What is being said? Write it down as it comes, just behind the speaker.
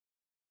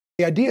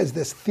The idea is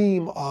this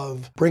theme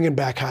of bringing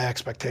back high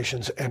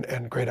expectations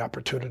and great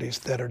opportunities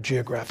that are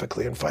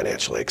geographically and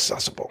financially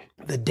accessible.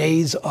 The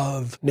days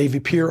of Navy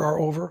Pier are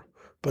over,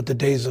 but the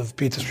days of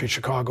Beat the Street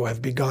Chicago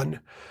have begun,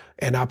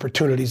 and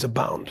opportunities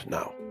abound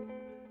now.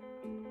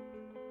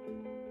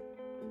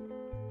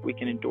 We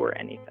can endure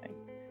anything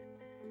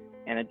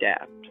and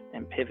adapt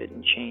and pivot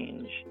and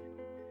change.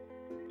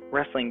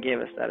 Wrestling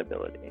gave us that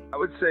ability. I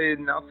would say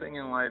nothing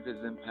in life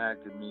has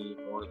impacted me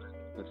more than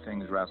the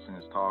things wrestling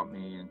has taught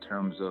me in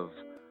terms of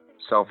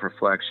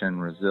self-reflection,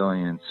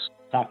 resilience.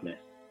 Toughness.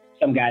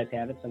 Some guys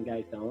have it, some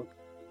guys don't.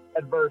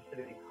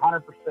 Adversity,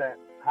 100%.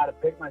 How to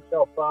pick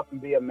myself up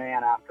and be a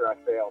man after I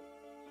failed.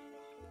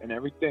 And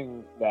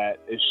everything that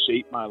has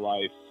shaped my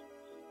life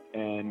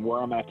and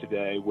where I'm at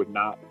today would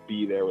not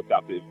be there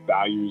without the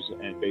values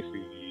and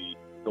basically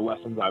the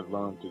lessons I've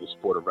learned through the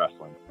sport of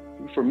wrestling.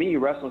 For me,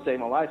 wrestling saved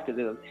my life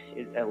because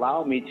it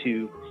allowed me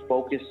to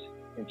focus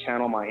and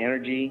channel my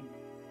energy.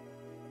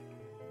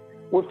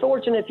 We're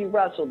fortunate if you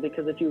wrestled,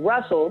 because if you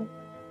wrestled,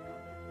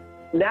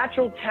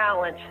 natural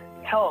talent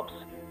helps,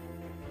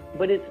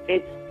 but it's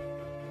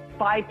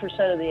 5%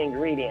 of the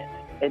ingredient.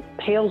 It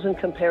pales in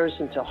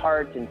comparison to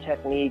heart and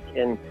technique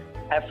and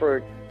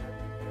effort.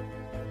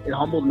 It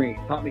humbled me,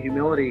 taught me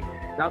humility.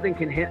 Nothing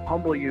can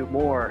humble you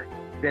more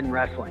than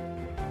wrestling.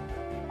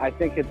 I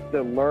think it's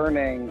the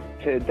learning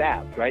to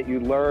adapt, right? You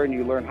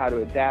learn how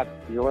to adapt,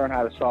 you learn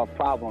how to solve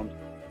problems.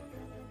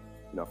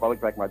 You know, if I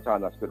look back at my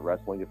time I spent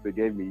wrestling, if they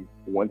gave me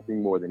one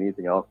thing more than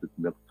anything else, it's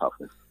mental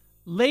toughness.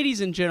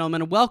 Ladies and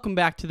gentlemen, welcome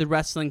back to the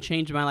Wrestling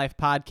Changed My Life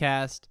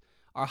podcast.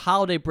 Our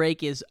holiday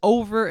break is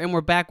over, and we're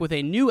back with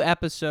a new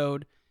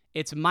episode.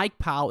 It's Mike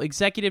Powell,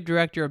 Executive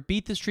Director of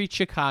Beat the Street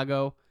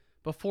Chicago.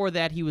 Before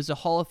that, he was a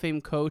Hall of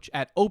Fame coach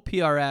at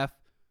OPRF,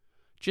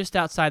 just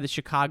outside the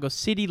Chicago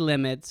city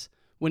limits,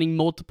 winning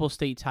multiple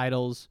state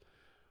titles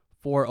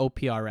for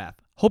OPRF.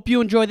 Hope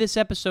you enjoy this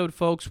episode,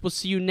 folks. We'll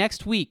see you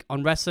next week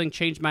on Wrestling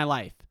Changed My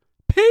Life.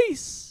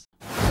 Peace!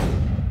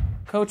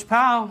 Coach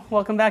Powell,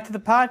 welcome back to the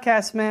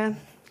podcast, man.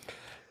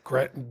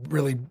 Great.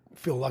 Really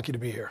feel lucky to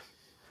be here.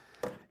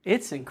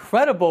 It's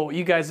incredible what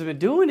you guys have been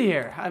doing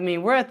here. I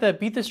mean, we're at the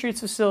Beat the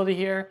Streets facility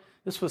here.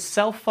 This was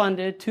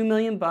self-funded, $2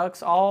 million,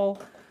 all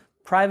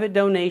private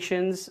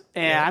donations.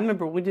 And yeah. I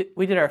remember we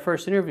did our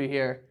first interview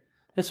here.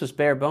 This was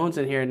bare bones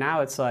in here.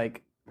 Now it's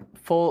like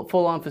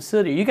full-on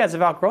facility. You guys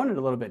have outgrown it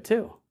a little bit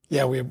too.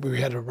 Yeah, we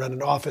had to rent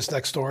an office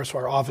next door, so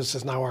our office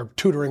is now our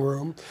tutoring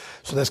room.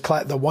 So this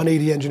the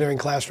 180 engineering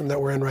classroom that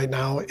we're in right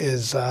now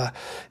is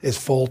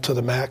full to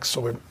the max.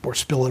 So we're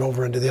spilling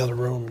over into the other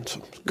room. It's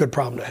a good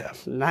problem to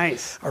have.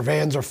 Nice. Our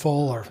vans are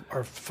full.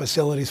 Our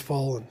facility's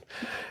full, and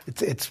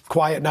it's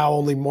quiet now.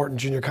 Only Morton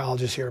Junior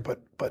College is here, but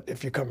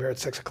if you come here at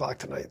 6 o'clock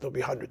tonight, there'll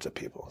be hundreds of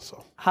people.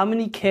 So how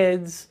many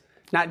kids,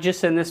 not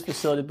just in this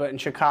facility, but in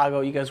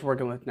Chicago, you guys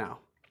working with now?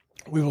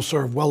 We will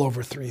serve well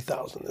over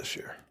 3,000 this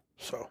year.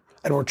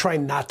 And we're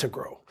trying not to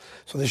grow.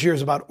 So this year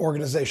is about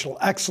organizational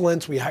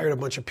excellence. We hired a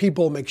bunch of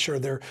people, make sure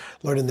they're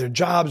learning their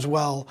jobs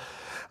well,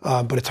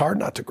 but it's hard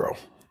not to grow.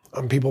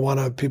 People want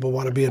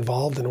to be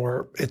involved, and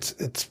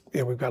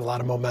we've got a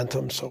lot of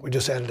momentum. So we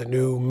just added a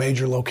new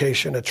major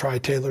location at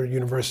Tri-Taylor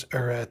University,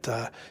 or at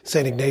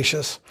St.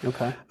 Ignatius.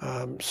 Okay.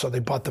 So they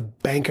bought the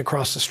bank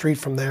across the street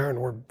from there, and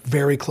we're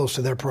very close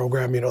to their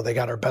program. You know, they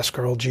got our best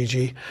girl,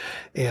 Gigi,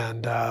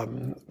 and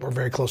we're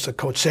very close to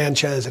Coach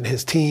Sanchez and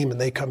his team,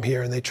 and they come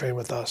here and they train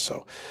with us.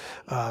 So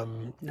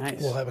nice.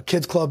 We'll have a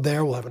kids club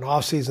there. We'll have an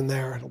off season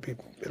there.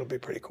 It'll be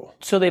pretty cool.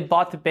 So they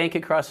bought the bank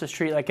across the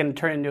street, like, and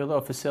turned it into a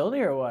little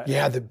facility, or what?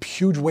 Yeah, the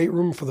huge weight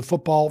room for the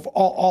football,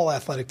 all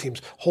athletic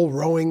teams, whole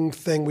rowing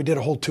thing. We did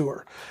a whole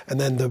tour, and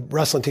then the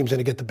wrestling team's going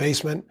to get the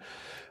basement.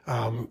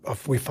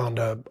 We found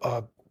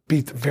a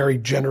very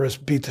generous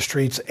Beat the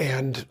Streets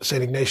and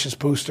St. Ignatius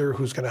booster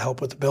who's going to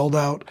help with the build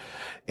out,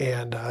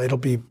 and it'll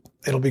be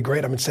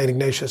great. I mean, St.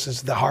 Ignatius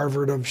is the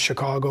Harvard of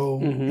Chicago.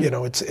 Mm-hmm. You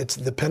know, it's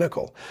the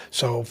pinnacle.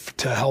 So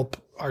to help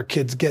our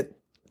kids get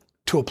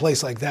to a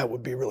place like that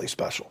would be really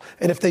special.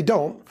 And if they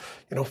don't,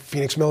 you know,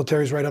 Phoenix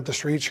Military is right up the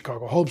street,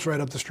 Chicago Hope's right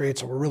up the street,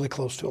 so we're really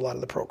close to a lot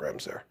of the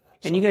programs there.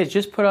 And you guys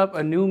just put up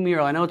a new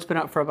mural. I know it's been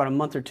up for about a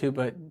month or two,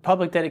 but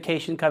public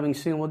dedication coming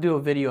soon. We'll do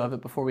a video of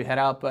it before we head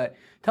out, but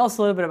tell us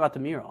a little bit about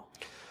the mural.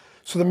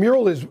 So the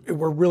mural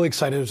we're really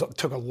excited.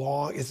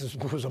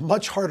 It was a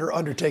much harder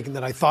undertaking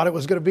than I thought it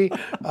was going to be.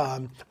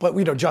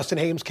 But Justin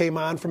Hames came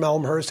on from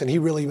Elmhurst, and he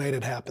really made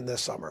it happen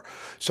this summer.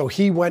 So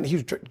he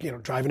was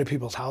driving to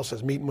people's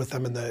houses, meeting with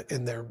them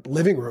in their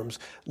living rooms,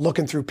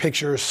 looking through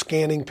pictures,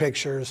 scanning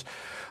pictures.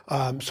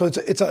 So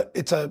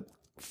it's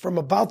from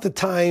about the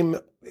time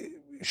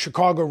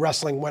Chicago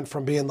wrestling went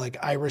from being like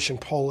Irish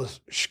and Polish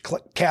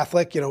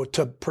Catholic,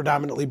 to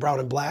predominantly brown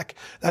and black.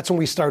 That's when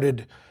we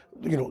started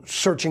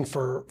searching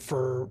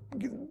for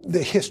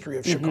the history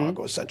of Chicago,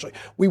 mm-hmm. essentially.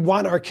 We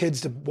want our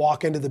kids to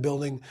walk into the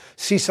building,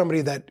 see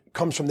somebody that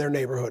comes from their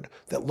neighborhood,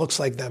 that looks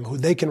like them, who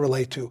they can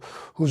relate to,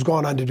 who's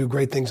gone on to do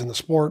great things in the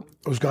sport,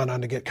 who's gone on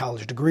to get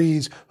college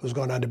degrees, who's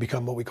gone on to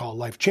become what we call a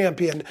life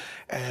champion.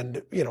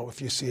 And,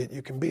 if you see it,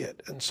 you can be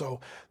it. And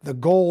so the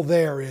goal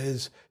there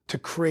is to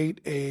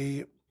create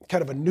a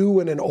kind of a new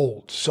and an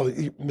old. So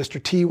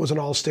Mr. T was an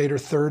all-stater,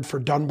 third for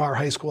Dunbar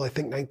High School, I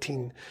think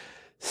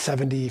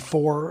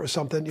 1974 or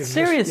something.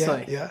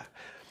 Seriously? Yeah.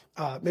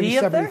 Maybe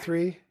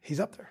 73. He's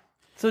up there.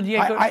 So do you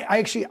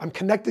I'm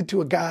connected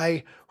to a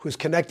guy who's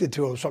connected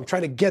to him, so I'm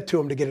trying to get to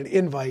him to get an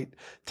invite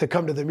to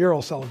come to the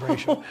mural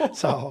celebration.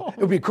 So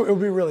it would be cool. It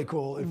would be really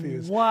cool if he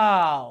was.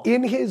 Wow.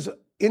 In his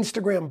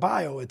Instagram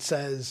bio, it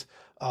says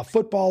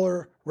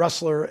footballer,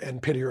 wrestler,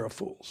 and pitier of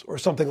fools, or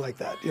something like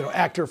that.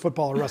 Actor,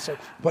 footballer, wrestler.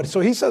 But so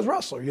he says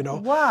wrestler.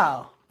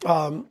 Wow.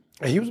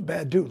 He was a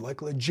bad dude,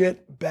 like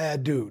legit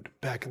bad dude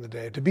back in the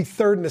day. To be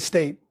third in the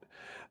state,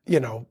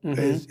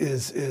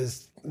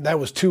 is that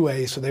was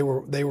 2A, so they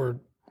were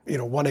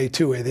 1A,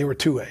 2A. They were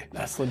 2A.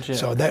 That's legit.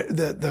 So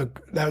that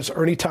was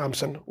Ernie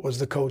Thompson was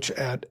the coach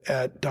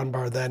at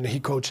Dunbar then. He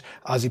coached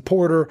Ozzie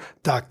Porter,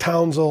 Doc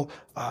Townsell.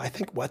 I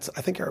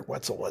think Eric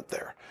Wetzel went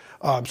there.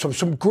 So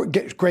some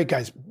great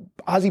guys.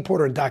 Ozzie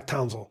Porter and Doc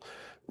Townsell.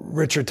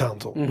 Richard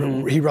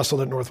Townsell. He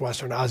wrestled at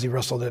Northwestern. Ozzie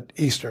wrestled at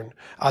Eastern.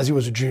 Ozzie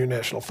was a junior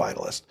national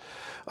finalist.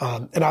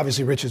 And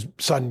obviously Rich's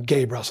son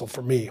Gabe wrestled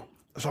for me.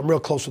 So I'm real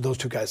close with those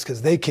two guys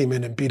because they came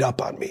in and beat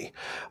up on me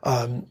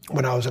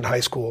when I was in high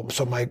school.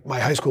 So my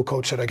high school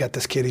coach said, "I got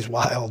this kid. He's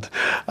wild,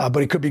 but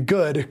he could be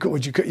good.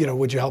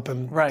 Would you help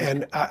him?" Right.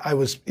 And I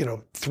was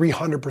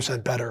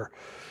 300% better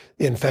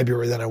in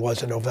February than I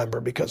was in November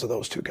because of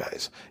those two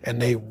guys,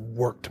 and they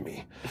worked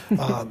me.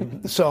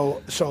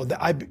 So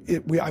I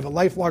have a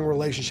lifelong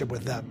relationship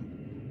with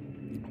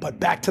them. But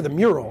back to the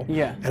mural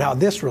and how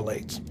this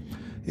relates.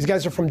 These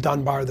guys are from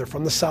Dunbar. They're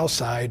from the South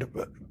Side.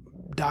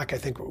 Doc, I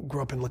think,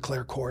 grew up in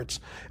LeClaire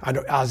Courts. I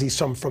know Ozzie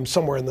from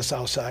somewhere in the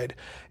South Side.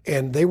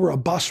 And they were a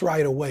bus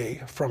ride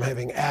away from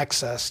having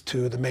access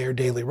to the Mayor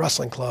Daley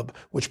Wrestling Club,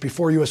 which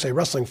before USA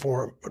Wrestling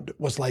Forum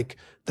was like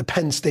the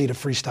Penn State of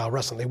freestyle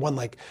wrestling. They won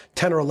like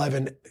 10 or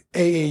 11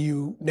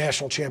 AAU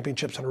national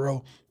championships in a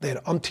row. They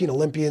had umpteen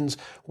Olympians,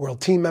 world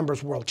team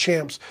members, world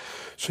champs.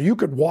 So you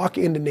could walk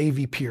into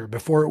Navy Pier.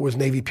 Before it was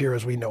Navy Pier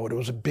as we know it, it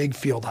was a big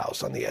field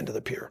house on the end of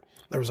the pier.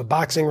 There was a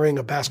boxing ring,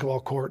 a basketball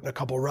court, and a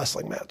couple of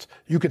wrestling mats.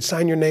 You could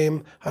sign your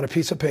name on a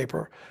piece of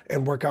paper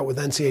and work out with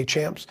NCAA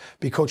champs,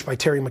 be coached by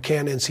Terry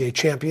McCann, NCAA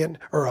champion,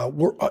 or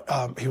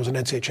he was an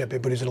NCAA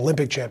champion, but he's an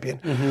Olympic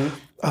champion.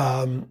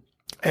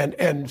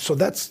 And so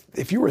that's,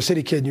 if you were a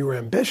city kid and you were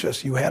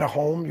ambitious, you had a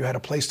home, you had a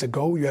place to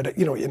go, you had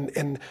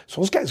and so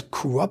those guys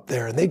grew up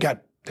there and they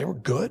were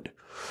good.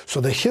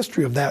 So the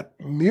history of that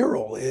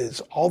mural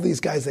is all these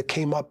guys that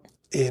came up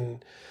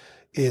in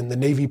the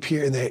Navy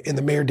Pier, in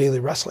the Mayor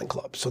Daley Wrestling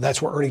Club. So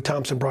that's where Ernie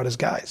Thompson brought his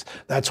guys.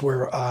 That's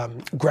where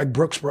Greg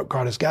Brooks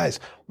brought his guys.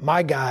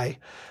 My guy,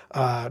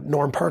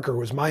 Norm Parker,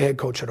 was my head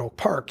coach at Oak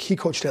Park. He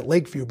coached at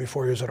Lakeview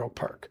before he was at Oak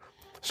Park.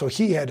 So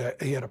he had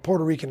a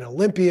Puerto Rican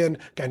Olympian, a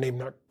guy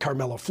named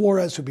Carmelo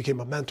Flores, who became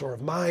a mentor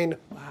of mine.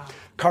 Wow.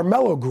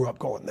 Carmelo grew up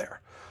going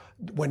there.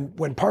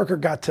 When Parker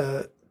got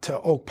to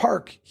Oak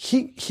Park,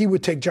 he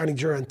would take Johnny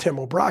Jura and Tim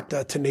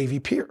Obrachta to Navy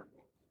Pier.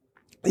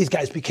 These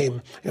guys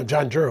became,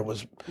 John Jura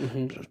was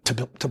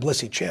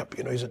Tbilisi champ.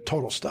 He's a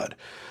total stud.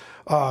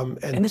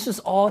 And this was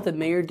all at the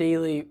Mayor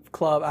Daley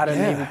Club out of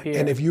Navy Pier.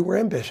 And if you were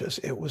ambitious,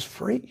 it was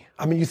free.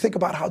 I mean, you think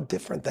about how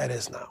different that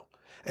is now.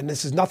 And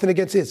this is nothing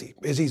against Izzy.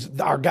 Izzy's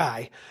our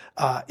guy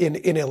in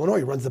Illinois.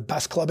 He runs the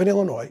best club in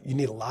Illinois. You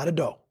need a lot of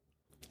dough.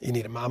 You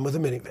need a mom with a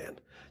minivan.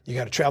 You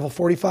got to travel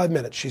 45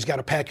 minutes. She's got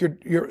to pack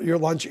your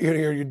lunch,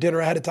 your dinner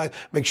ahead of time.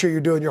 Make sure you're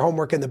doing your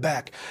homework in the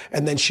back.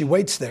 And then she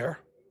waits there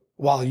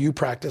while you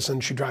practice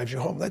and she drives you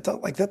home. That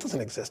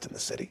doesn't exist in the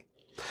city.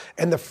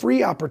 And the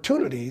free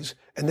opportunities,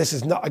 and this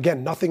is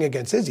nothing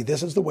against Izzy.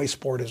 This is the way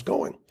sport is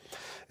going.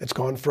 It's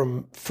gone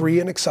from free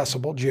and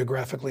accessible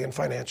geographically and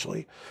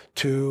financially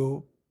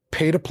to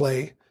pay to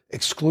play,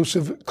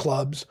 exclusive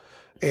clubs.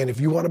 And if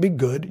you want to be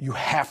good, you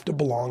have to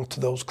belong to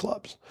those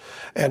clubs.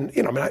 And,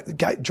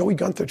 Joey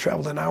Gunther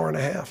traveled an hour and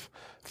a half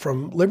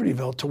from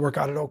Libertyville to work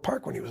out at Oak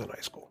Park when he was in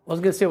high school. I was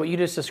going to say, what you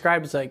just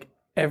described is like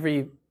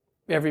every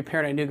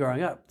parent I knew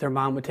growing up, their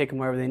mom would take them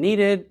wherever they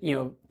needed.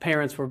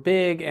 Parents were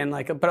big, and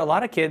but a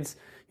lot of kids,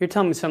 you're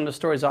telling me some of the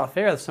stories off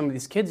air, some of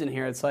these kids in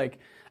here, it's like,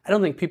 I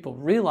don't think people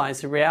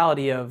realize the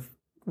reality of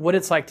what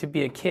it's like to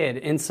be a kid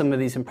in some of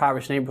these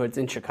impoverished neighborhoods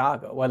in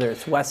Chicago, whether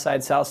it's West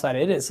Side, South Side.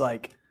 It is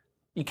like,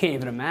 you can't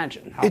even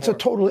imagine.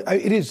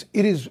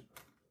 It is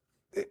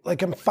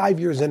like, I'm 5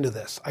 years into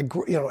this.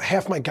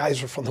 Half my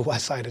guys are from the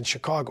West Side in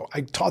Chicago.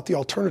 I taught the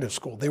alternative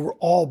school. They were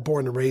all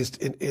born and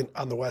raised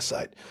on the West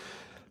Side.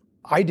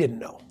 I didn't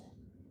know,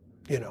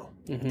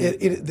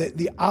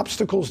 the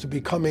obstacles to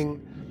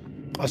becoming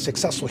a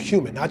successful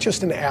human, not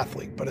just an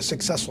athlete, but a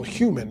successful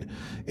human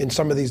in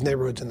some of these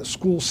neighborhoods in the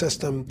school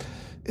system.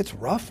 It's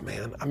rough,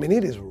 man. I mean,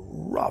 it is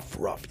rough.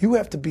 You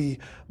have to be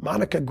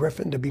Monica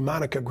Griffin to be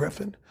Monica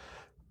Griffin.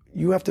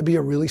 You have to be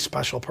a really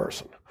special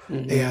person.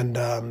 And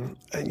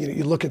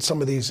you look at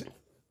some of these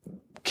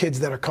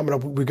kids that are coming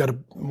up. We've got a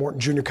Morton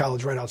Junior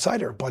College right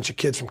outside here, a bunch of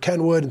kids from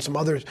Kenwood and some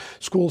other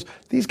schools.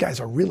 These guys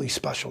are really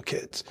special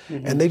kids.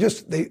 And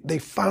they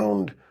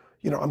found,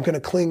 I'm going to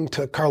cling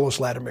to Carlos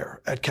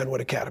Latimer at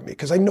Kenwood Academy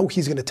because I know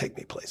he's going to take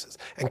me places.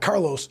 And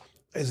Carlos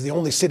is the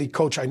only city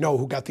coach I know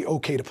who got the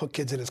okay to put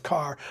kids in his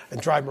car and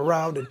drive them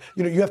around. And,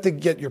 you have to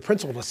get your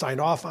principal to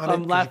sign off on it.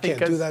 I'm laughing you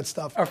can't do that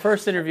stuff. Our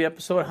first interview,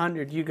 episode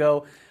 100, you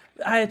go,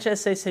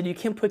 IHSA said you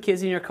can't put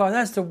kids in your car.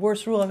 That's the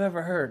worst rule I've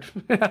ever heard.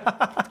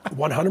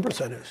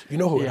 100% is. You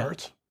know who it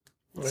hurts?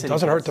 It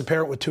doesn't hurt the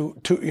parent with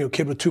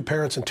kid with two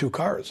parents and two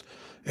cars.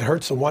 It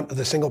hurts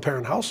the single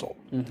parent household.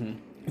 Mm-hmm.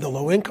 The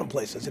low income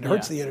places. It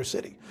hurts the inner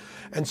city.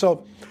 And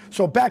so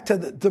back to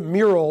the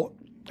mural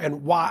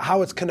and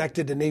how it's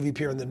connected to Navy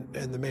Pier and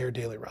the Mayor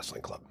Daley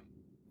Wrestling Club.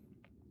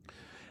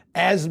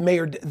 As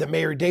the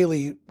Mayor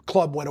Daley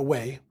Club went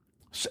away,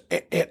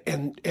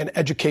 and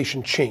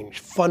education changed,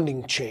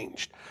 funding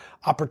changed,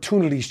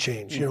 opportunities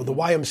changed. Mm-hmm. The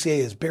YMCA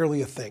is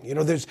barely a thing.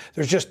 There's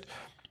just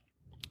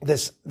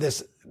this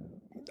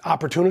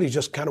opportunity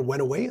just kind of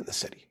went away in the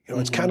city.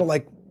 It's kind of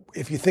like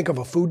if you think of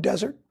a food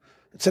desert,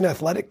 it's an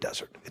athletic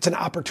desert. It's an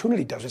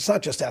opportunity desert. It's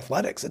not just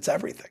athletics. It's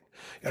everything.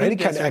 Any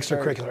kind of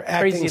extracurricular,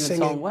 acting, crazy in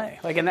singing. its own way.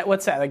 Like,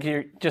 what's that? Like,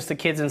 you're just the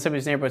kids in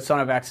somebody's neighborhood don't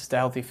have access to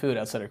healthy food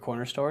outside of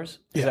corner stores?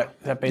 Is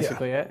that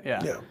basically it?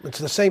 Yeah. Yeah. It's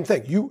the same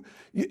thing.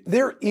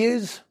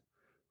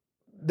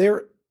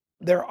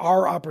 There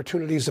are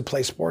opportunities to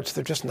play sports.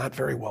 They're just not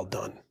very well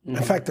done. Mm-hmm.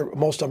 In fact,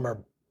 most of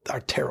them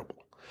are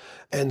terrible.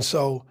 And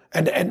so,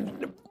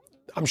 and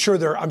I'm sure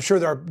there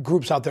are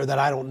groups out there that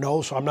I don't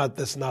know, so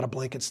this is not a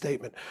blanket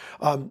statement.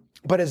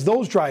 But as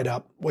those dried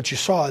up, what you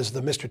saw is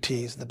the Mr.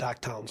 T's, the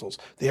Doc Townsels,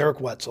 the Eric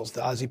Wetzels,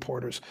 the Ozzie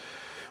Porters.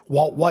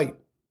 Walt White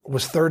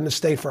was third in the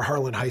state for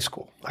Harlan High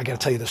School. I got to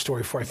tell you the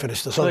story before I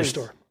finish this other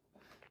story.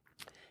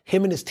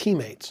 Him and his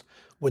teammates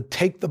would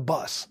take the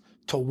bus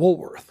to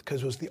Woolworth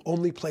because it was the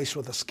only place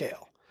with a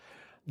scale.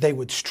 They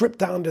would strip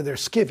down to their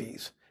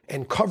skivvies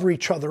and cover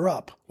each other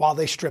up while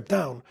they stripped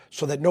down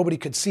so that nobody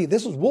could see.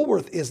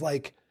 Woolworth is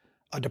like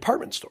a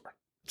department store.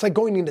 It's like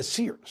going into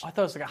Sears. I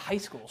thought it was like a high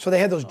school. So they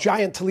had those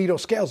giant Toledo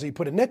scales that you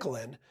put a nickel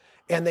in,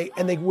 and they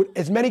would,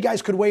 as many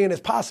guys could weigh in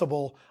as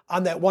possible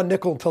on that one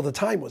nickel until the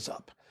time was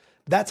up.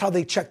 That's how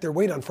they checked their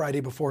weight on Friday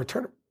before a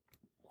tournament.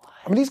 What?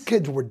 I mean, these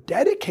kids were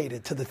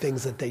dedicated to the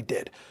things that they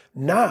did.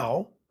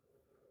 Now,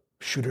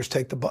 shooters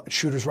ride the bus,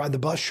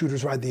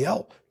 shooters ride the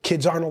L.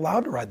 Kids aren't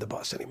allowed to ride the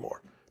bus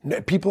anymore.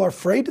 People are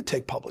afraid to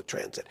take public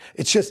transit.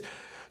 It's just,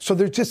 so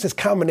there's just this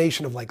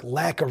combination of like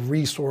lack of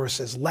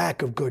resources,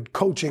 lack of good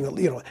coaching,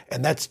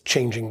 and that's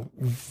changing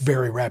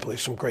very rapidly.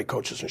 Some great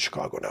coaches in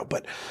Chicago now.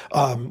 But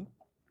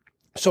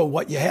so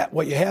what you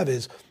have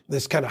is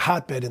this kind of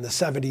hotbed in the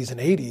 70s and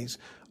 80s.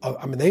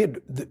 They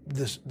had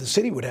the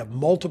city would have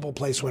multiple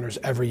place winners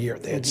every year.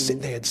 They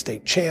had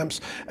state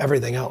champs,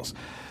 everything else.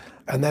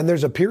 And then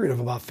there's a period of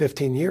about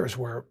 15 years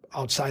where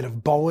outside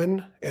of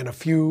Bowen and a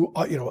few,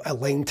 at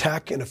Lane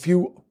Tech and a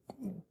few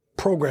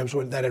programs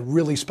that had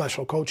really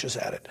special coaches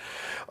at it.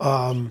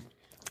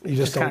 You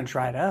just kind of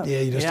dried up.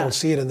 Yeah, you just don't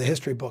see it in the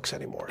history books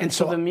anymore. And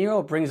so the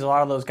mural brings a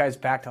lot of those guys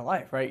back to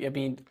life, right? I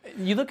mean,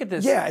 you look at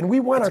this. Yeah, and we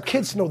want our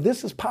kids to know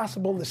this is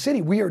possible in the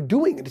city. We are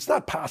doing it. It's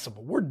not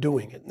possible. We're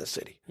doing it in the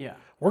city. Yeah.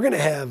 We're going to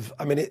have,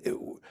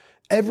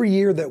 every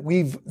year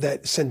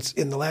since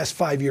in the last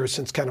 5 years,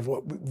 since kind of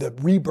the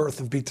rebirth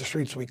of Beat the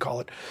Streets, we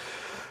call it,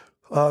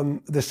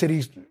 the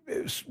city's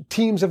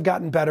teams have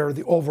gotten better.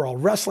 The overall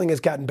wrestling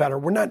has gotten better.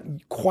 We're not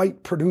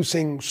quite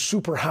producing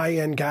super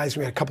high-end guys.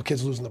 We had a couple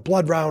kids losing the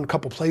blood round, a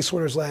couple place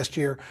winners last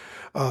year.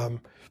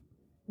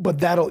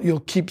 But you'll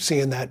keep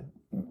seeing that,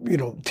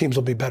 teams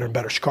will be better and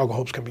better. Chicago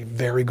hopes can be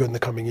very good in the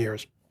coming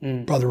years.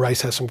 Brother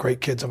Rice has some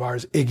great kids of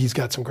ours. Iggy's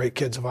got some great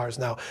kids of ours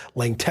now.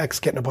 Lane Tech's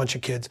getting a bunch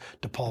of kids.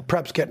 DePaul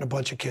Prep's getting a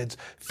bunch of kids.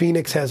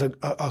 Phoenix has a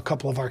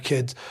couple of our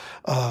kids.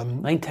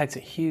 Lane Tech's a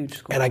huge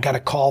school. And I got a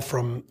call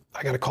from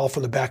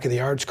the back of the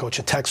yards coach,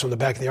 a text from the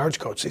back of the yards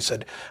coach. He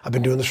said, "I've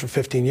been doing this for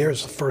 15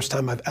 years. The first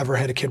time I've ever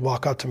had a kid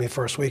walk up to me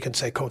first week and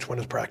say, 'Coach, when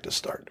does practice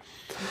start?'"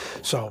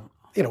 So,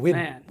 you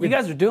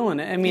guys are doing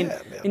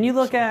it. And you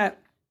look at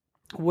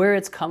where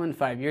it's come in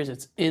 5 years,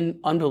 it's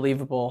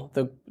unbelievable.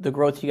 The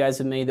growth you guys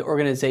have made, the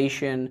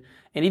organization,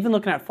 and even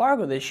looking at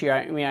Fargo this year.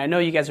 I know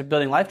you guys are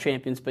building life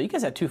champions, but you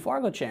guys had 2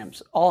 Fargo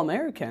champs,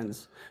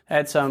 All-Americans.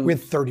 Had some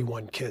with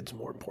 31 kids,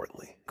 more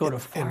importantly. In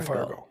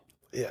Fargo.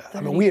 Yeah,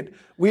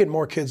 we had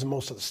more kids than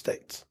most of the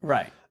states.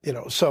 Right.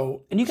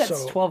 So and you got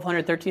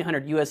 1,200,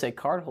 1,300 USA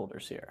card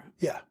holders here.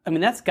 Yeah.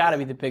 That's got to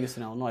be the biggest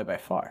in Illinois by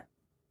far.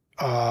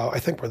 I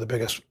think we're the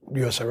biggest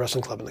USA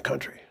wrestling club in the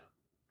country.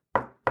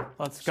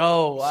 Let's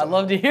go. I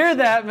love to hear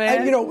that,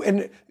 man.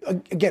 And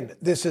again,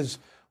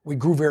 we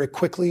grew very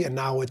quickly, and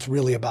now it's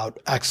really about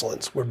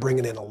excellence. We're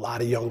bringing in a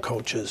lot of young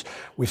coaches.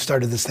 We've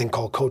started this thing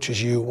called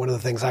Coaches U. One of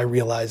the things I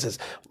realize is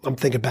I'm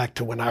thinking back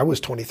to when I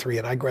was 23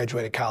 and I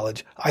graduated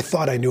college. I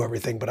thought I knew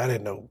everything, but I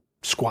didn't know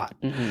squat.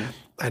 Mm-hmm.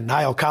 And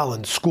Niall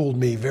Collins schooled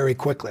me very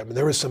quickly.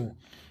 There was some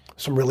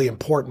really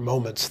important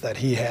moments that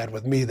he had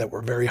with me that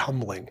were very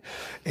humbling.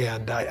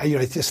 And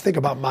I just think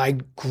about my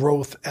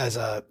growth as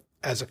a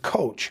as a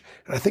coach,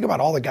 and I think about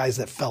all the guys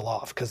that fell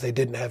off because they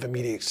didn't have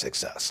immediate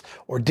success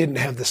or didn't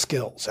have the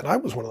skills. And I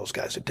was one of those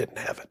guys that didn't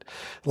have it.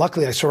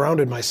 Luckily, I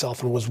surrounded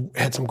myself and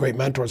had some great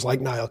mentors like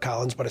Niall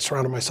Collins, but I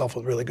surrounded myself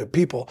with really good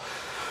people.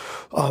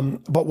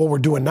 But what we're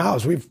doing now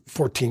is we have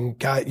 14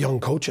 young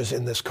coaches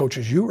in this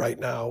Coaches U right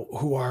now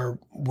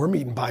we're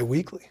meeting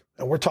bi-weekly.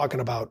 And we're talking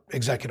about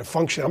executive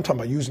function. I'm talking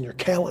about using your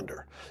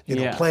calendar,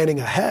 planning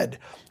ahead.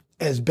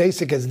 As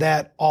basic as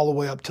that, all the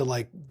way up to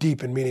like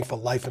deep and meaningful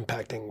life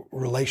impacting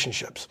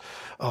relationships.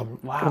 We're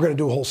going to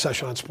do a whole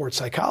session on sports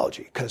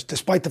psychology because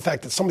despite the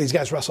fact that some of these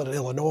guys wrestled in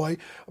Illinois,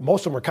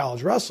 most of them are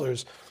college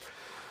wrestlers,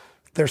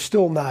 they're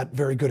still not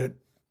very good at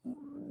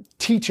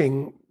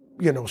teaching,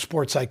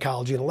 sports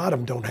psychology, and a lot of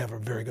them don't have a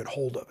very good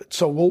hold of it.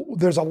 So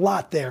there's a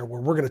lot there where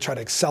we're going to try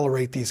to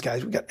accelerate these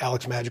guys. We've got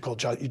Alex Magical,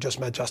 you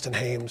just met Justin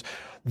Hames.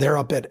 They're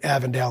up at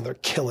Avondale, they're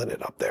killing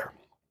it up there.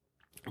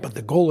 But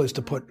the goal is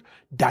to put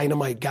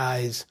dynamite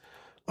guys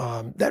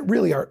that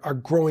really are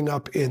growing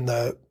up in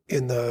the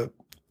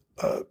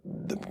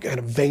kind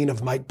of vein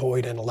of Mike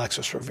Boyd and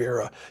Alexis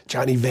Rivera,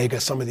 Johnny Vega,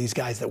 some of these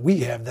guys that we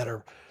have that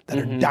are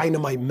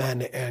dynamite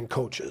men and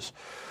coaches.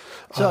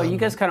 So you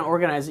guys kind of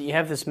organize it. You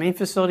have this main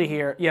facility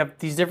here. You have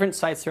these different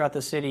sites throughout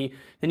the city.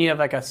 Then you have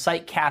like a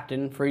site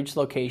captain for each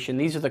location.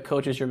 These are the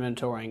coaches you're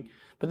mentoring.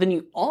 But then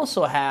you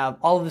also have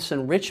all of this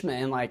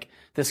enrichment and like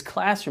this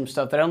classroom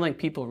stuff that I don't think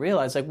people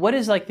realize. Like what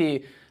is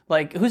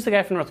who's the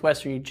guy from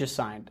Northwestern you just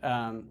signed?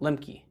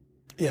 Lemke.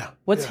 Yeah.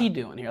 What's he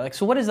doing here? Like,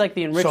 so what is like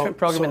the enrichment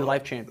program in the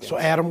Life Champions? So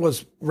Adam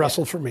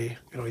wrestled for me.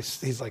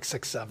 He's like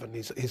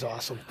 6'7". He's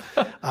awesome.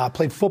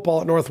 Played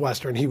football at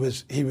Northwestern. He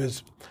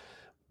was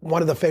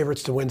one of the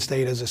favorites to win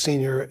state as a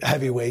senior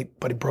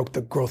heavyweight, but he broke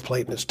the growth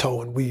plate in his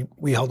toe, and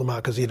we held him out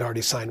because he had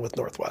already signed with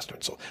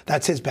Northwestern. So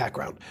that's his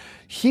background.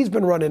 He's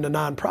been running a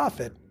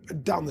nonprofit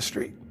down the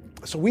street.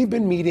 So we've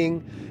been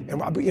meeting,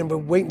 and we're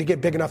waiting to get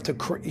big enough to,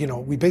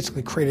 we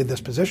basically created this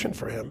position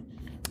for him.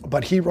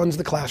 But he runs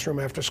the classroom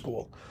after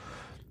school.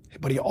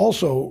 But he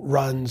also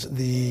runs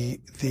the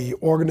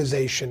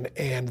organization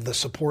and the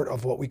support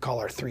of what we call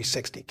our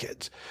 360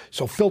 kids.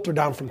 So filter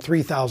down from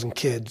 3,000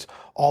 kids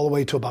all the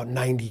way to about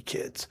 90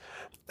 kids.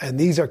 And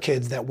these are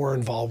kids that we're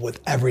involved with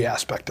every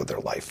aspect of their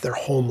life, their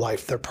home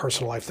life, their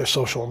personal life, their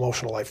social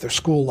emotional life, their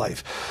school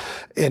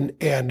life, and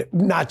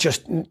not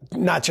just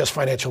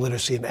financial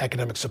literacy and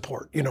academic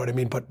support, you know what I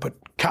mean? But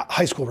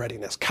high school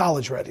readiness,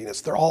 college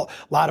readiness. A lot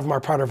of them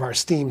are part of our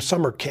STEAM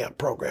summer camp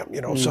program,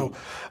 So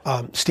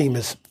STEAM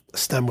is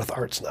STEM with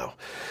arts now.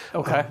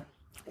 Okay.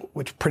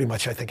 Which pretty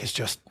much I think is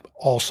just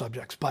all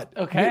subjects. But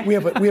okay. we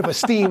have a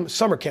STEAM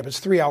summer camp. It's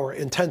 3-hour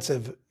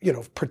intensive,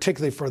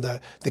 particularly for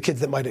the kids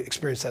that might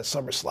experience that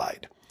summer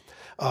slide.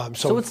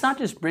 So it's not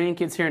just bringing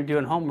kids here and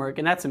doing homework,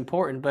 and that's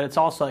important, but it's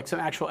also like some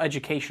actual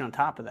education on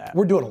top of that.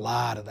 We're doing a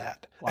lot of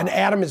that. Wow. And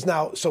Adam is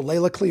now, so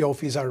Layla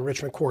Cleofe is our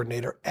enrichment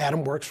coordinator.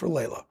 Adam works for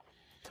Layla.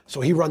 So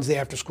he runs the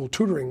after-school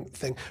tutoring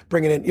thing,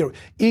 bringing in,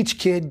 each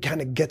kid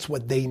kind of gets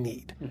what they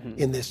need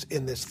in this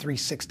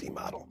 360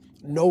 model.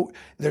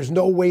 There's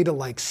no way to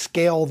like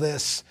scale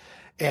this,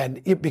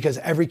 because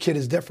every kid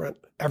is different.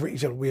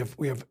 We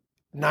have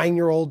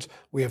 9-year-olds,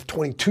 we have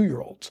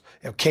 22-year-olds.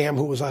 Cam,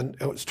 who was on,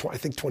 I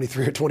think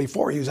 23 or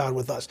 24, he was on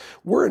with us.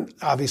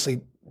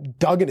 Obviously,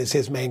 Duggan is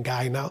his main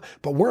guy now,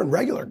 but we're in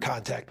regular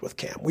contact with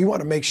Cam. We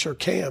want to make sure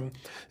Cam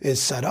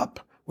is set up.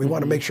 We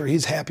want to make sure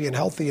he's happy and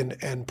healthy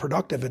and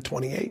productive at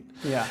 28.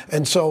 Yeah.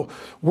 And so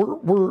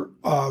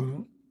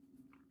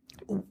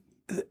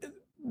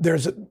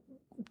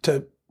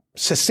to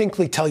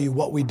succinctly tell you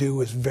what we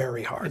do is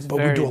very hard,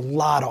 we do a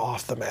lot of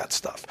off the mat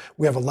stuff.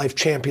 We have a Life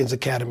Champions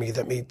Academy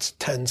that meets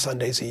 10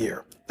 Sundays a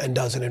year and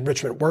does an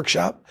enrichment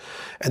workshop.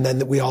 And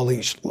then we all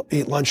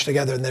eat lunch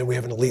together. And then we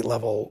have an elite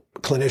level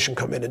clinician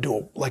come in and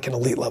do an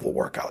elite level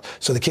workout.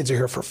 So the kids are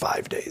here for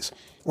 5 days.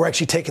 We're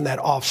actually taking that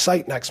off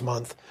site next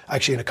month,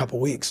 actually in a couple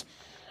weeks,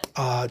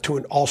 to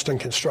an Alston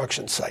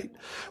construction site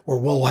where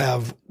we'll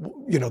have,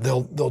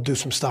 they'll do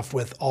some stuff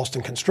with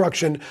Alston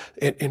construction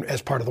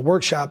as part of the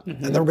workshop.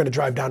 And then we're going to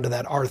drive down to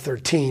that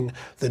R13,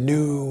 the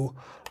new,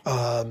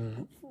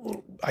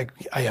 I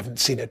haven't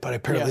seen it, but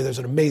apparently there's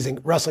an amazing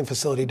wrestling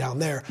facility down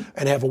there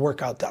and have a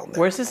workout down there.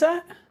 Where's this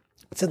at?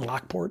 It's in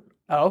Lockport.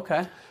 Oh,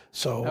 okay.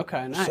 So,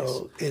 okay, nice.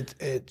 So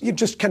you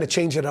just kind of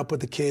change it up with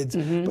the kids.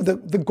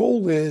 But the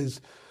goal is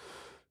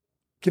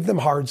give them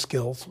hard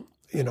skills,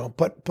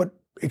 but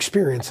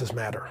experiences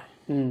matter.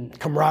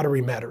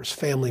 Camaraderie matters,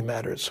 family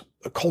matters,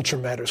 culture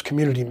matters,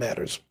 community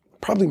matters,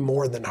 probably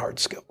more than hard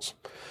skills.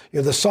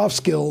 The soft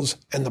skills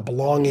and the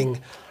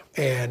belonging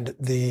and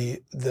the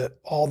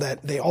all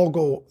that, they all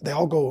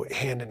go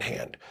hand in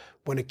hand.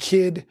 When a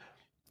kid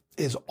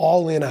is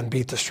all in on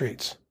beat the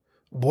streets,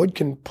 Boyd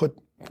can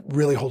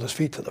really hold his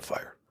feet to the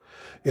fire.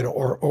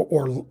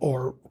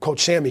 Or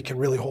Coach Sammy can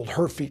really hold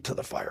her feet to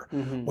the fire.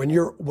 When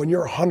you're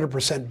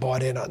 100%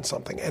 bought in on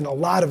something, and a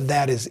lot of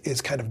that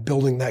is kind of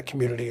building that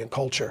community and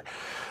culture,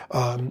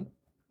 and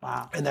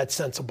that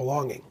sense of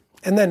belonging.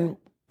 And then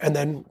And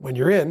then when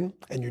you're in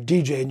and you're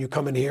DJ and you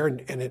come in here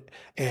and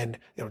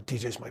you know,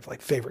 DJ's my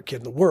like favorite kid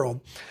in the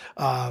world.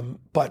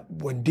 But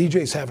when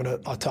DJ's having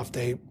a tough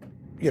day,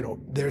 you know,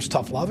 there's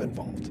tough love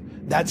involved.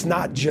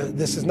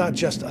 This is not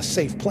just a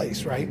safe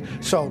place, right?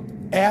 So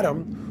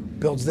Adam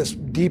builds this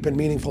deep and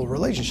meaningful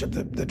relationship,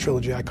 the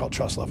trilogy I call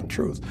Trust, Love, and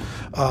Truth.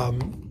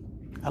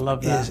 I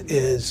love that.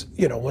 Is,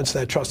 you know, once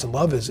that trust and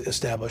love is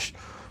established,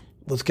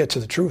 let's get to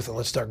the truth and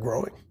let's start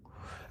growing.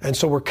 And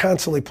so we're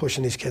constantly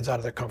pushing these kids out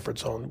of their comfort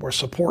zone. We're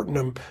supporting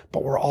them,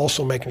 but we're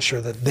also making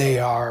sure that they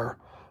are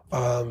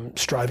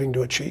striving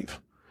to achieve.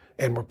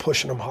 And we're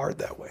pushing them hard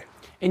that way.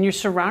 And you're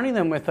surrounding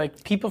them with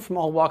like people from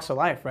all walks of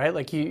life, right?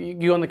 Like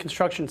you on the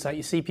construction site,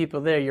 you see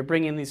people there, you're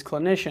bringing these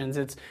clinicians.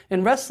 It's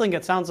in wrestling,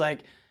 it sounds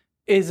like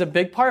is a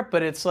big part,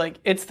 but it's like,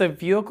 it's the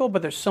vehicle,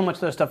 but there's so much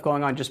other stuff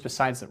going on just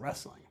besides the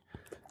wrestling.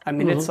 I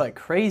mean, it's like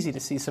crazy to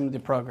see some of the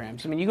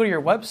programs. I mean, you go to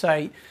your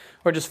website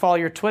or just follow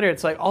your Twitter,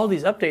 it's like all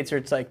these updates are,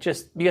 it's like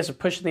just, you guys are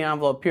pushing the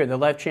envelope here, the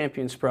Life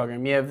Champions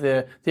program, you have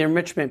the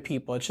enrichment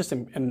people. It's just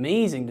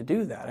amazing to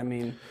do that. I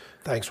mean,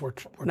 thanks.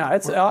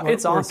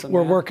 It's awesome.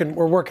 We're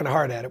working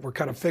hard at it. We're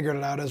kind of figuring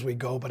it out as we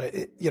go. But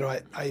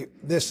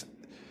this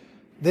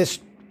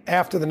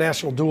after the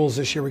national duels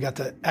this year, we got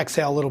to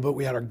exhale a little bit.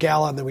 We had our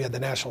gala, and then we had the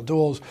national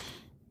duels,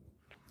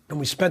 and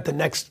we spent the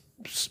next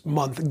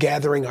month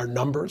gathering our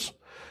numbers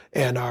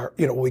and our,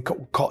 you know, what we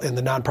call in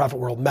the nonprofit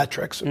world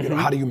metrics. You know,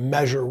 how do you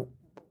measure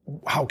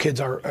how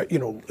kids are, you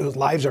know,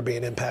 lives are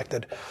being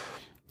impacted,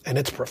 and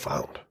it's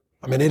profound.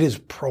 I mean, it is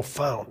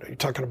profound. You're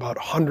talking about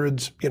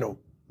hundreds, you know,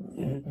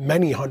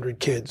 many hundred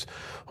kids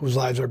whose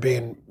lives are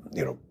being,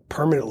 you know,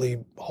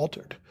 permanently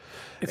altered.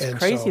 It's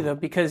crazy though,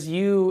 because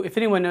if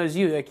anyone knows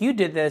you, like you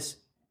did this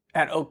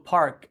at Oak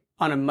Park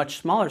on a much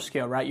smaller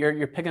scale, right?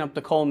 You're picking up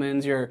the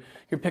Colemans, you're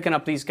picking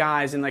up these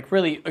guys and like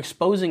really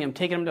exposing them,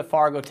 taking them to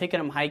Fargo, taking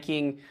them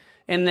hiking,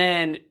 and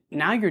then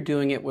now you're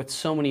doing it with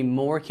so many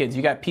more kids.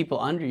 You got people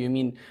under you. I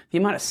mean, the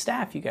amount of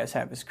staff you guys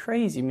have is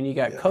crazy. I mean, you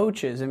got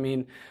coaches. I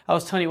mean, I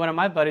was telling you, one of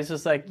my buddies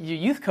was like, you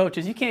youth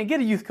coaches, you can't get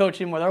a youth coach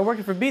anymore. They're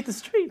working for Beat the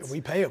Streets.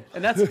 We pay them.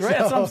 And that's great.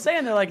 That's what I'm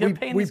saying. They're like, they're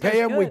paying these guys. We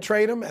pay them, good. we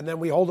train them, and then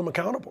we hold them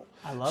accountable.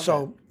 I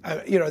love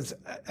that. You know,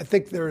 I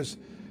think there's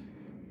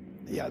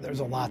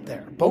a lot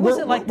there. But what was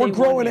it like we're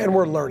growing and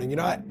we're learning. You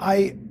know,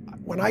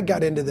 when I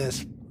got into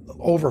this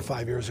over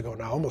 5 years ago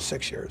now, almost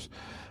 6 years,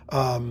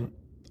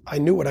 I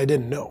knew what I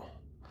didn't know.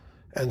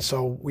 And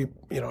so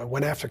I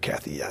went after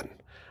Kathy Yen.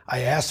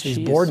 I asked these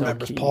board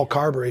members, Paul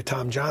Carberry,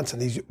 Tom Johnson,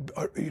 these,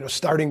 you know,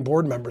 starting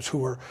board members who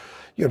were,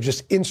 you know,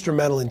 just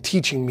instrumental in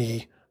teaching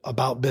me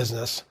about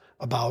business,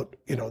 about,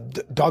 you know,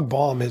 Doug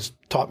Baum has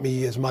taught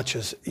me as much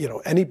as, you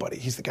know, anybody.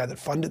 He's the guy that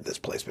funded this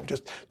place, but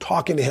just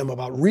talking to him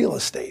about real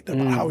estate,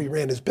 about how he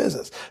ran his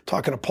business,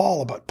 talking to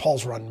Paul about,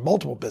 Paul's run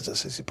multiple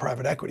businesses, he's a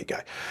private equity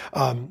guy.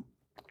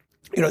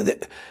 You know,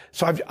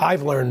 so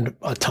I've learned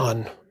a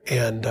ton.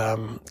 And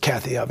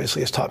Kathy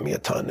obviously has taught me a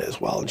ton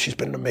as well, and she's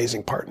been an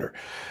amazing partner.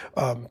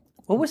 What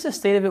was the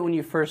state of it when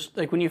you first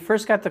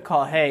got the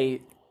call?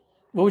 Hey,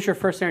 what was your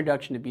first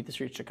introduction to Beat the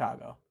Street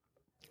Chicago?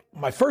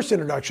 My first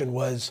introduction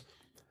was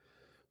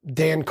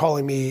Dan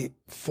calling me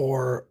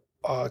for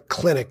a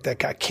clinic that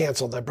got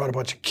canceled. I brought a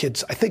bunch of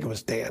kids. I think it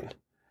was Dan.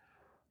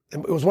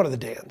 It was one of the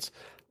Dans.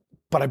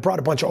 But I brought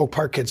a bunch of Oak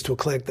Park kids to a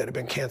clinic that had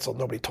been canceled.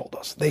 Nobody told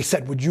us. They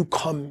said, would you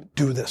come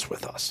do this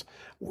with us?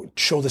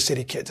 Show the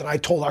city kids. And I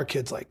told our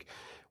kids, like,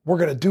 we're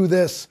going to do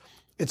this.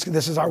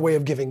 This is our way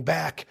of giving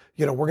back.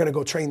 You know, we're going to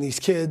go train these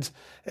kids.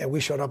 And we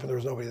showed up and there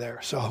was nobody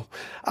there. So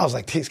I was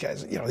like, these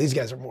guys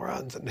are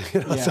morons. And,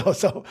 you know,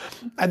 so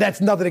and that's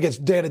nothing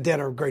against Dan and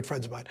Dan are great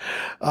friends of mine.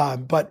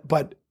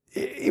 But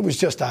it was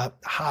just a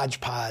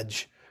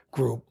hodgepodge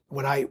group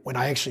when I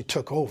actually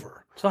took over.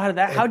 So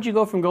how'd you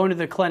go from going to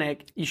the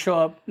clinic, you show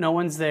up, no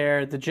one's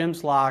there, the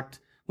gym's locked,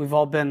 we've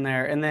all been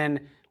there, and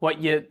then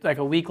like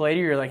a week later,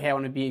 you're like, hey, I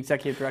want to be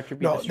executive director.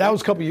 No, that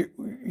was a couple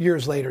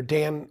years later.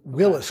 Dan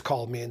Willis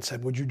called me and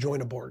said, would you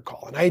join a board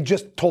call? And I had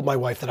just told my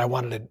wife that I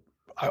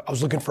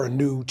was looking for a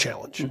new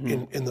challenge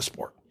in the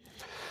sport.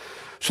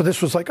 So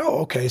this was like, oh,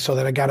 okay. So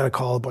then I got on a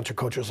call, a bunch of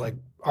coaches like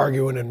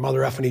arguing and mother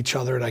effing each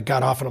other, and I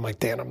got off and I'm like,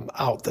 Dan, I'm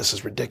out. This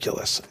is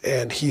ridiculous.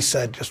 And he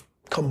said, just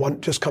come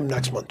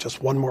next month,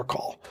 just one more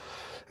call.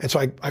 And so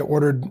I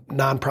ordered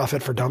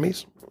Nonprofit for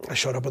Dummies. I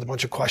showed up with a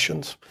bunch of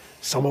questions,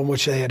 some of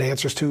which they had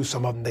answers to,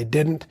 some of them they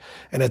didn't.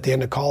 And at the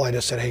end of the call, I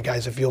just said, hey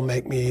guys, if you'll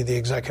make me the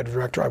executive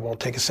director, I won't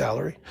take a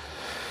salary.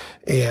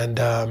 And,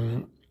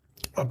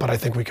 but I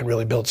think we can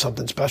really build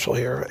something special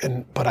here.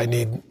 But I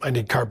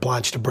need carte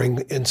blanche to bring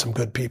in some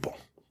good people.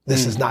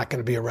 This is not going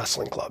to be a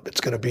wrestling club.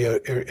 It's going to be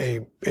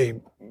a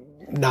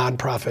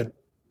nonprofit,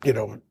 you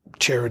know,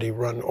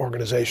 charity-run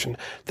organization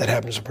that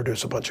happens to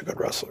produce a bunch of good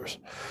wrestlers.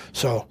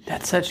 So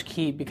that's such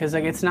key, because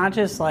like it's not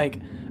just like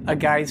a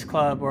guys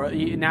club or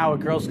now a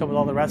girls club with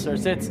all the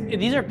wrestlers.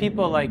 These are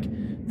people like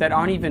that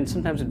aren't even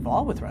sometimes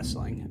involved with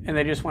wrestling, and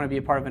they just want to be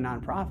a part of a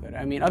nonprofit.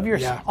 I mean, of your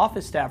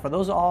office staff, are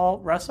those all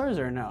wrestlers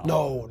or no?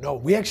 No,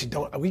 we actually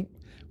don't. We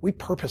we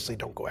purposely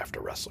don't go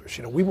after wrestlers.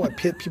 We want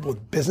people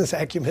with business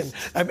acumen.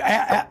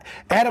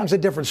 Adam's a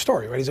different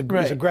story, right? He's a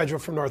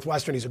graduate from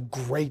Northwestern. He's a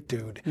great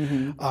dude.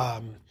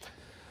 Mm-hmm.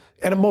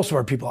 And most of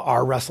our people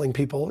are wrestling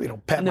people.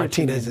 Pat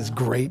Martinez is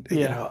great.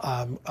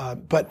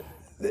 But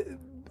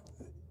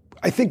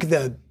I think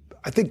the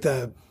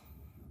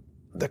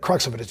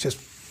crux of it is just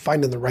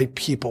finding the right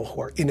people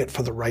who are in it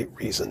for the right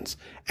reasons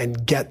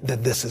and get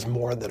that this is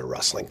more than a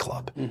wrestling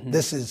club.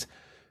 Mm-hmm.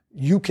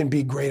 You can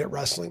be great at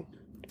wrestling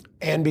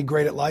and be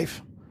great at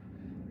life,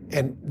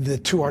 and the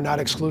two are not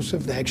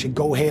exclusive. They actually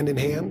go hand in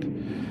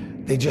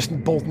hand. They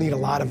just both need a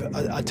lot of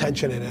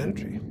attention and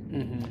energy.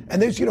 Mm-hmm.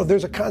 And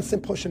there's a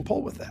constant push and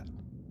pull with that.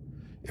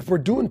 If we're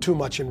doing too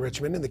much in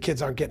Richmond and the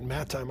kids aren't getting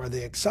mat time, are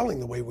they excelling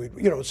the way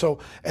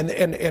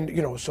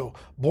so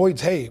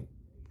Boyd's, hey,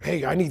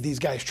 I need these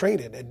guys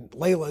training, and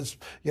Layla's,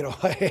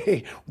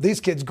 hey, these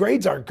kids'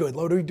 grades aren't good.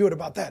 What do we do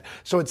about that?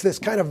 So it's this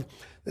kind of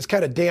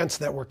dance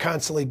that we're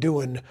constantly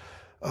doing,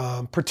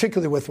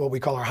 particularly with what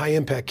we call our high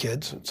impact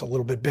kids. It's a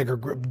little bit bigger,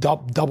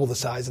 double the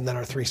size, and then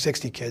our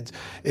 360 kids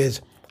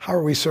is how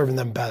are we serving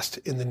them best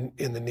in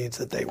the needs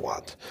that they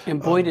want.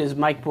 And Boyd is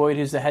Mike Boyd,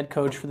 who's the head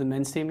coach for the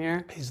men's team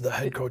here. He's the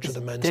head coach of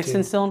the men's team.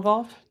 Dixon still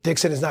involved?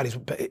 Dixon is not. He's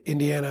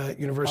Indiana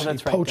University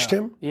poached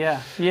him.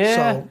 Yeah.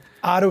 So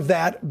out of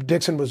that,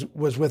 Dixon was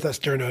with us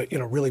during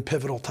a really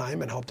pivotal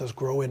time and helped us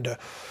grow and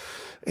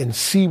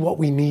see what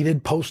we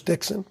needed post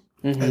Dixon.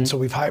 Mm-hmm. And so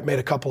we've made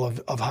a couple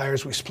of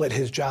hires. We split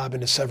his job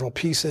into several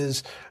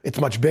pieces. It's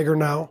much bigger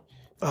now,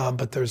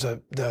 but there's a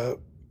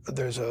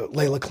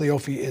Layla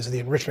Cleofe is the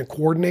enrichment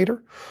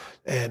coordinator,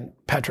 and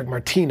Patrick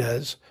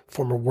Martinez,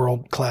 former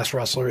world-class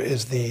wrestler,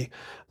 is the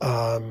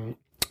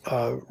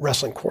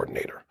wrestling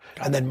coordinator.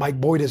 And then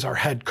Mike Boyd is our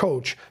head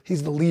coach.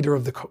 He's the leader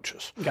of the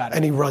coaches. Got it.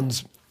 And he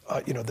runs,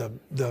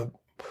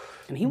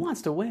 And he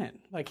wants to win.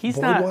 Boyd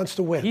wants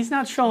to win. He's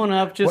not showing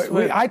up just.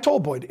 I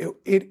told Boyd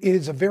it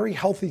is a very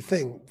healthy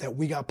thing that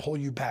we got to pull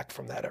you back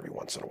from that every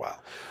once in a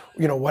while.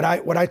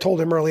 What I told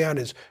him early on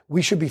is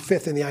we should be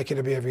 5th in the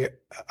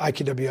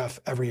IKWF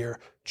every year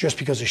just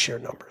because of sheer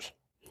numbers.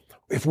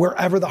 If we're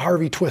ever the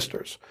Harvey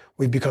Twisters,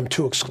 we've become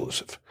too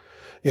exclusive.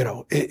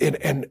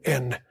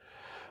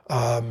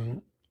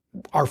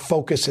 Our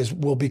focus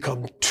will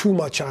become too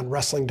much on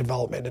wrestling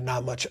development and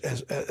not much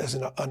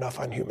enough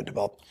on human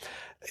development.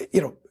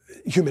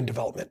 Human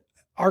development.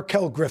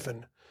 Arkell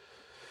Griffin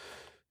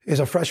is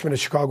a freshman at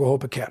Chicago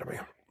Hope Academy.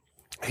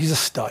 He's a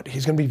stud.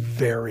 He's going to be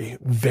very,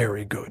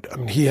 very good. I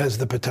mean, he has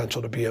the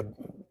potential to be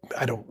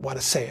I don't want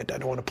to say it. I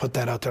don't want to put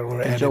that out there. I don't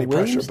want to add any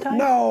pressure.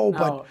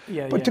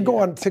 But to go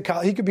on to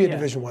college, he could be a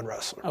Division I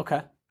wrestler.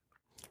 Okay.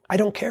 I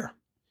don't care.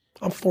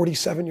 I'm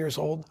 47 years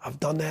old. I've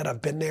done that.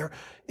 I've been there.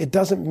 It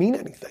doesn't mean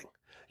anything.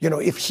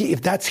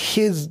 If that's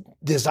his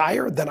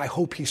desire, then I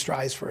hope he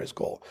strives for his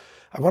goal.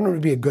 I want him to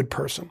be a good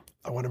person.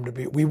 I want him to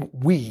be,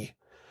 we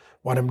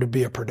want him to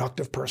be a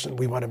productive person.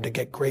 We want him to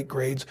get great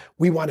grades.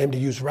 We want him to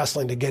use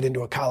wrestling to get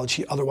into a college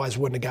he otherwise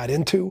wouldn't have got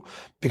into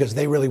because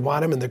they really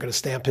want him and they're going to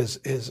stamp his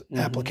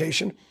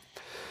application.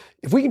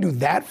 If we can do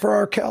that for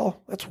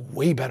Arkell, that's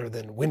way better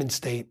than winning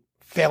state,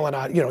 failing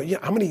out.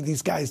 How many of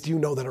these guys do you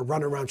know that are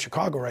running around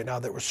Chicago right now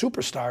that were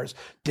superstars,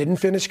 didn't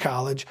finish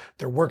college,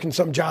 they're working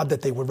some job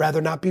that they would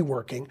rather not be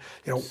working.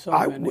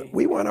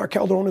 We want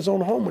Arkell to own his own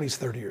home when he's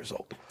 30 years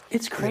old.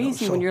 It's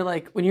crazy when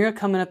you're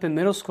coming up in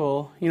middle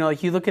school,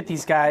 you look at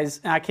these guys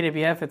at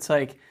IKWF, it's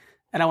like,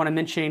 and I don't want to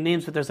mention any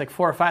names, but there's like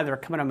 4 or 5 that are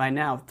coming to mind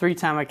now.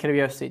 3-time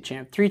IKWF state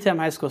champ, 3-time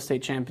high school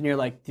state champ, and you're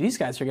like, these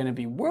guys are going to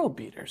be world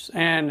beaters.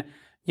 And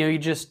you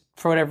just,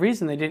 for whatever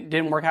reason, they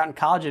didn't work out in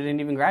college, they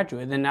didn't even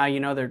graduate. Then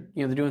now they're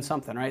doing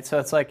something, right? So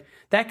it's like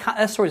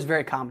that story is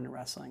very common in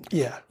wrestling.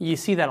 Yeah, you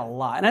see that a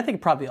lot, and I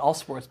think probably all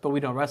sports, but we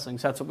know wrestling,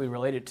 so that's what we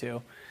relate it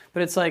to.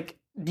 But it's like,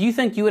 do you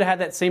think you would have had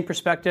that same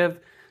perspective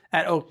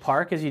at Oak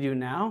Park as you do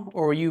now,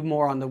 or were you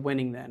more on the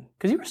winning then?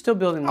 Because you were still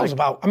building.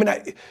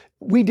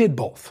 We did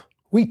both.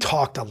 We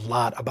talked a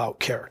lot about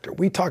character.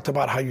 We talked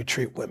about how you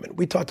treat women.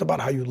 We talked about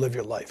how you live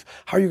your life,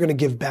 how you're going to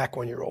give back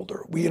when you're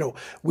older.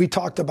 We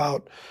talked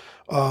about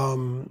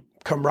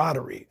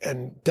camaraderie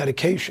and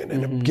dedication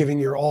and giving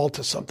your all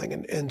to something.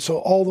 And so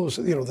all those,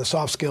 the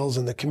soft skills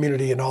and the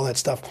community and all that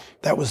stuff,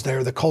 that was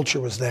there. The culture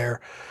was there.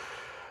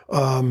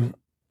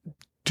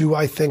 Do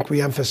I think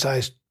we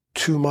emphasized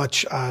too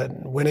much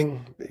on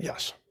winning?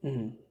 Yes.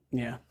 Mm-hmm.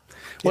 Yeah.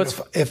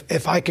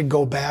 If I could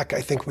go back,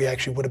 I think we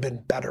actually would have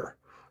been better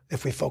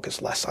if we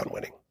focused less on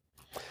winning.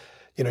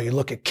 You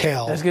look at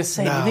Kale. I was going to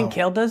say, do you think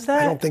Kale does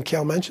that? I don't think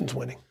Kale mentions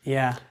winning.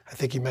 Yeah. I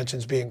think he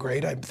mentions being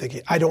great.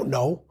 I don't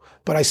know,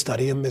 but I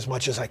study him as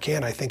much as I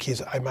can. I think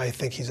he's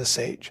a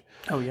sage.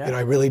 Oh yeah.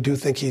 I really do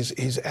think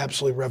he's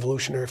absolutely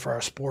revolutionary for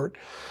our sport.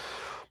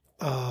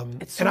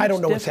 And I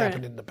don't know what's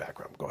happened in the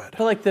background. Go ahead.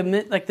 But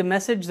the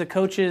message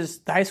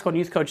the high school and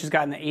youth coaches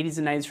got in the 80s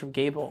and 90s from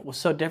Gable was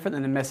so different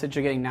than the message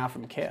you're getting now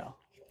from Kale.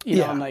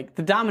 And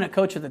the dominant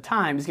coach at the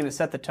time is going to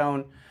set the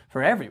tone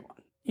for everyone.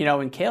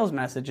 And Kale's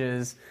message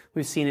is,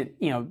 we've seen it,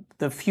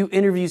 the few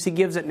interviews he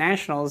gives at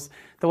nationals,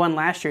 the one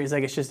last year, he's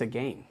like, it's just a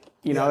game.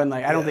 you know, and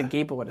like I don't think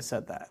Gable would have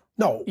said that.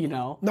 No. You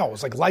know? No, it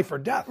was like life or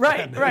death.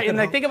 Right, man, right. And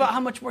know? like think about how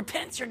much more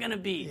tense you're gonna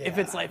be if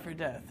it's life or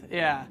death.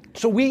 Yeah.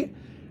 So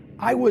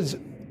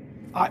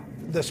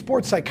the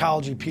sports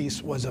psychology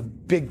piece was a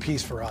big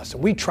piece for us,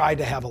 and we tried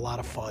to have a lot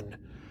of fun,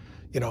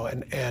 you know,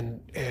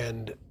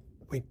 and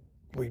we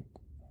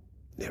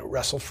you know,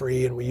 wrestle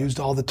free, and we used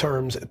all the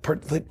terms,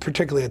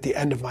 particularly at the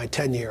end of my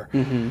tenure.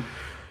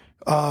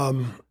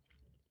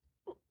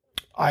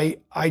 I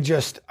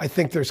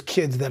think there's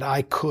kids that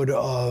I could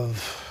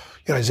have,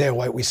 you know, Isaiah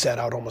White, we sat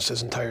out almost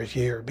his entire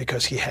year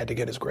because he had to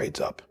get his grades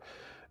up.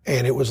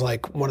 And it was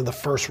like one of the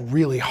first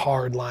really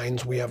hard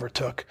lines we ever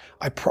took.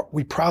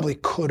 We probably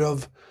could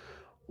have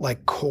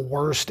like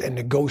coerced and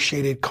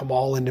negotiated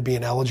Kamal into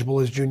being eligible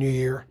his junior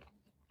year.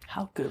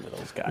 How good were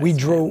those guys? We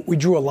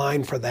drew a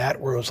line for that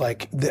where it was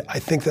like, I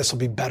think this will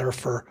be better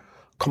for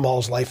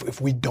Kamal's life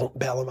if we don't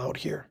bail him out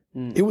here.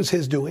 It was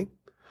his doing,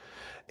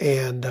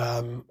 and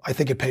I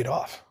think it paid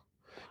off.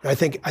 I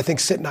think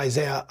sitting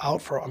Isaiah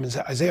out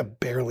Isaiah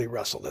barely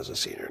wrestled as a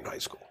senior in high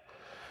school.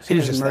 He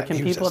was just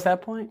murking people at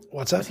that point?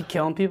 What's that? Was he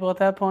killing people at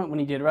that point when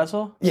he did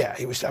wrestle? Yeah,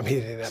 he was. I mean,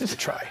 he didn't have to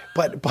try,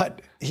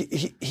 but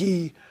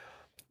he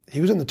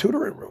was in the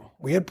tutoring room.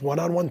 We had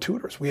one-on-one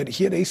tutors.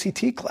 He had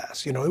ACT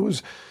class. You know, it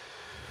was.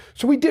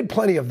 So we did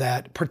plenty of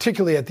that,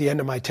 particularly at the end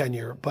of my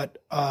tenure. But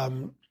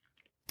now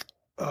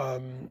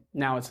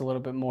it's a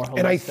little bit more holistic.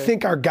 And I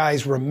think our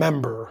guys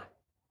remember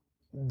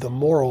the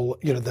moral,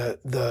 you know,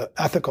 the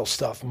ethical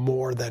stuff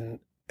more than,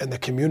 and the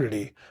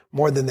community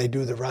more than they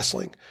do the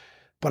wrestling.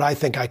 But I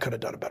think I could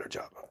have done a better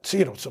job. So,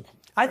 you know,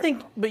 I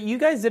think, but you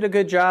guys did a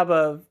good job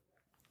of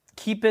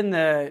keeping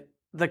the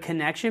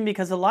connection,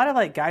 because a lot of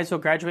like guys will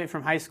graduate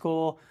from high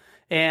school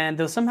and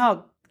they'll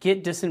somehow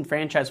get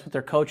disenfranchised with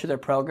their coach or their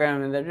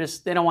program, and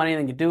they don't want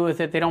anything to do with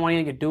it. They don't want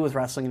anything to do with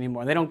wrestling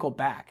anymore. They don't go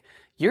back.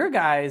 Your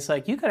guys,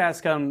 like you could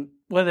ask them,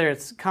 whether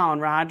it's Colin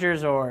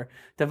Rogers or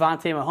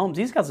Devontae Mahomes,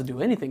 these guys will do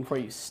anything for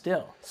you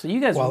still. So you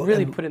guys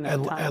really put in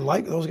that time. And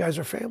like those guys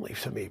are family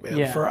to me, man.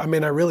 Yeah. I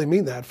mean, I really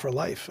mean that for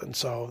life. And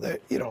so,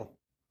 you know,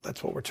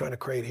 that's what we're trying to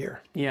create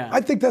here. Yeah. I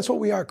think that's what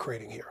we are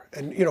creating here.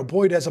 And, you know,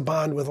 Boyd has a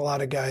bond with a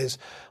lot of guys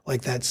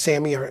like that.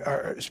 Sammy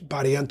our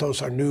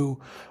Barrientos, our new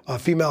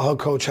female head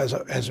coach,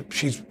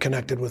 she's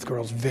connected with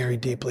girls very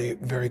deeply,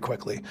 very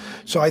quickly.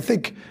 So I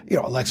think, you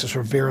know, Alexis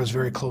Rivera is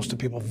very close to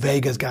people.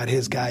 Vega's got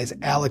his guys.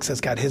 Alex has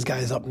got his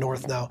guys up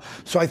north now.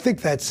 So I think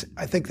that's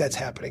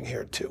happening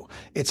here too.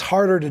 It's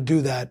harder to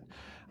do that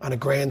on a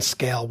grand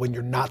scale when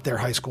you're not their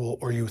high school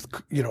or youth,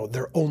 you know,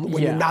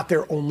 you're not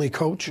their only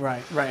coach.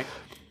 Right, right.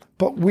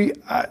 But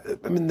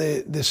I mean,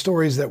 the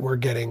stories that we're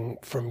getting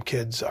from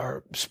kids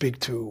speak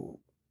to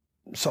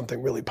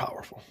something really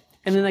powerful.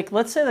 And then, like,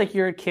 let's say like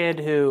you're a kid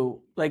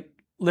who like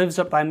lives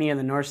up by me on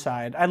the north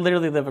side. I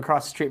literally live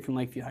across the street from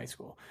Lakeview High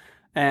School,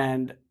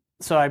 and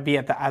so I'd be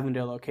at the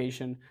Avondale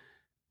location.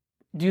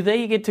 Do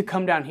they get to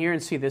come down here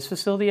and see this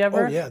facility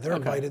ever? Oh yeah, they're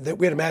invited.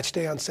 We had a match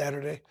day on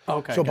Saturday.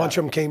 Okay, so a bunch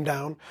of them came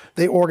down.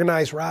 They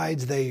organize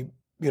rides.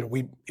 You know,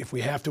 if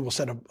we have to, we'll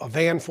send a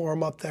van for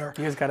them up there.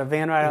 You guys got a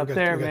van right out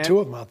there, man. We got two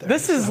of them out there.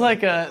 This is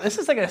like a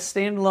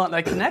standalone.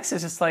 Like the next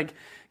is just like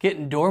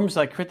getting dorms,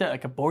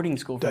 like a boarding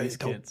school for these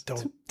kids.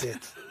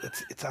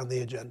 It's on the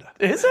agenda.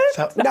 Is it?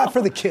 So, not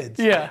for the kids.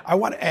 Yeah.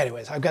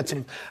 Anyways, I've got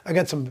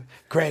some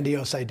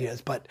grandiose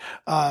ideas, but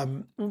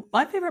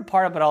my favorite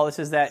part about all this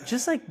is that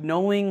just like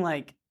knowing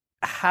like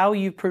how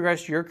you've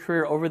progressed your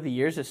career over the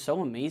years is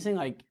so amazing.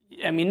 Like,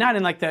 I mean, not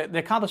in like the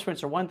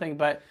accomplishments are one thing,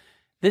 but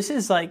this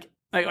is like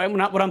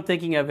what I'm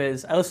thinking of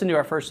is I listened to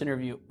our first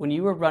interview when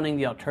you were running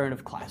the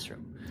alternative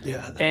classroom.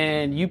 Yeah.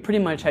 And you pretty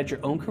much had your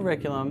own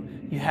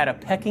curriculum. You had a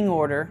pecking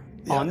order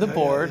on the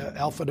board. Yeah,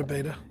 alpha to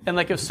beta. And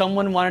like if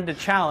someone wanted to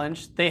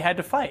challenge, they had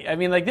to fight. I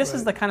mean, like this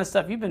is the kind of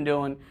stuff you've been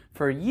doing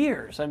for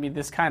years. I mean,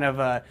 this kind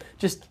of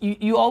just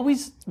you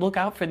always look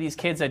out for these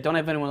kids that don't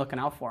have anyone looking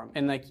out for them.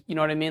 And like, you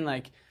know what I mean?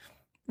 Like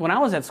when I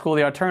was at school,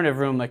 the alternative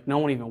room, like no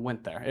one even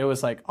went there. It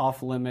was like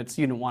off limits.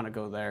 You didn't want to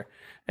go there.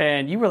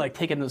 And you were like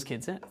taking those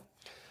kids in.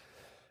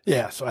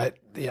 Yeah, so I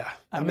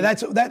mean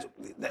that's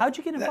how'd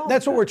you get involved?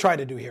 That's what we're trying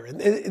to do here, and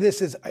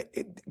this is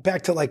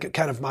back to like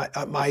kind of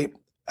my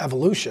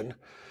evolution.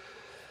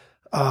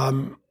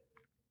 My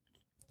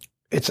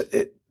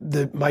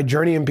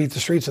journey in Beat the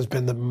Streets has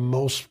been the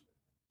most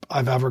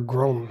I've ever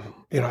grown.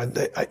 You know,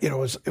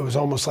 it was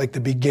almost like the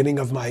beginning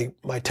of my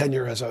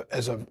tenure as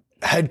a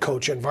head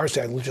coach in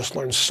varsity. I just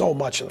learned so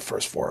much in the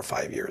first 4 or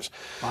 5 years.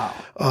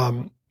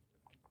 Wow.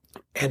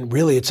 And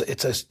really, it's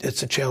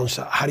a challenge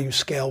to how do you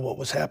scale what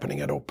was happening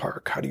at Oak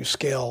Park? How do you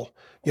scale?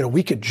 You know,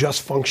 we could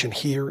just function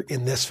here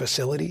in this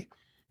facility,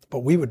 but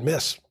we would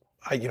miss,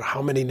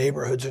 how many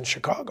neighborhoods in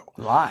Chicago?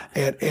 A lot.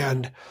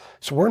 And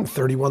so we're in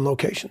 31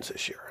 locations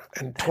this year,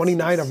 and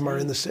 29 of them are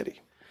in the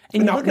city.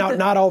 And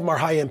not all of them are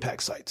high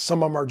impact sites.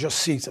 Some of them are just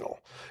seasonal.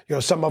 You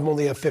know, some of them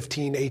only have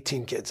 15,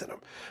 18 kids in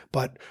them.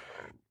 But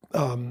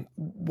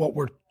what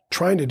we're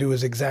trying to do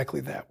is exactly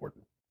that.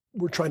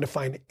 We're trying to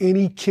find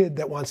any kid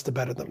that wants to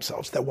better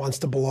themselves, that wants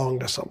to belong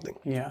to something.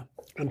 Yeah.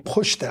 And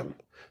push them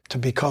to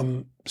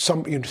become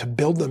to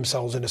build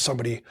themselves into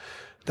somebody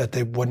that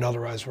they wouldn't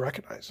otherwise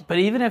recognize. But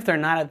even if they're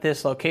not at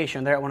this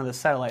location, they're at one of the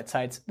satellite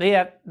sites, they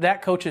have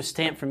that coach's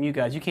stamp from you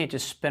guys. You can't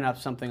just spin up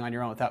something on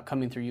your own without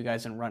coming through you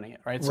guys and running it,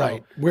 right?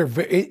 Right.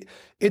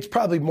 It's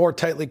probably more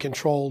tightly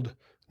controlled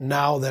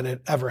now than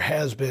it ever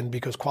has been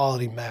because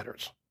quality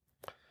matters.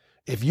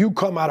 If you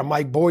come out of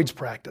Mike Boyd's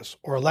practice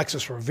or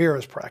Alexis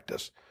Rivera's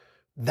practice,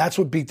 that's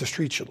what Beat the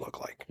Street should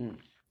look like.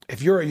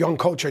 If you're a young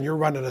coach and you're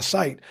running a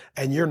site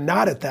and you're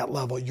not at that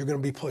level, you're going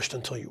to be pushed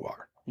until you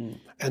are.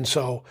 And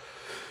so,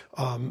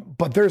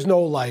 but there's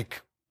no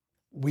like,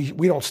 we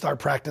don't start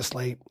practice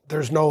late.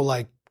 There's no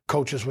like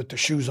coaches with their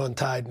shoes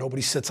untied.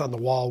 Nobody sits on the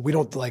wall. We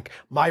don't like,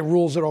 my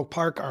rules at Oak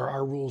Park are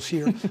our rules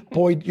here.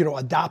 Boyd,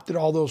 adopted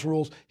all those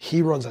rules.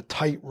 He runs a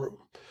tight room.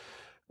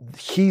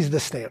 He's the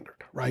standard,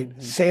 right?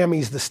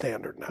 Sammy's the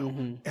standard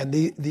now. And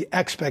the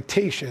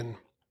expectation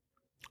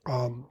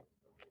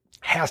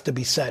has to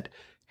be set,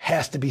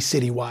 has to be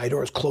citywide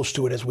or as close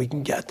to it as we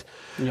can get.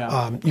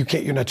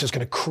 You're not just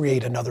going to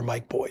create another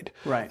Mike Boyd.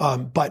 Right.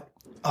 But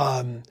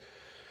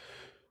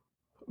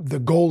the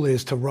goal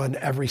is to run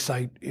every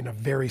site in a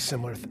very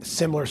similar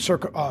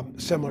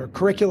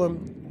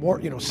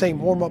curriculum, same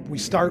warm up.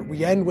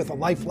 We end with a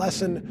life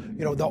lesson.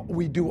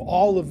 We do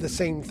all of the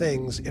same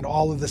things in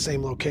all of the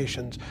same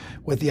locations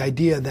with the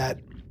idea that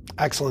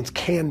excellence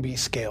can be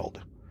scaled,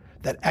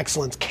 that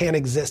excellence can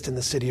exist in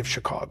the city of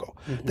Chicago,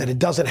 that it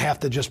doesn't have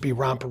to just be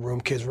romper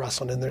room kids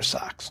wrestling in their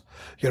socks.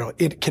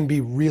 It can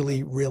be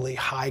really, really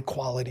high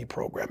quality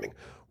programming.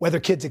 Whether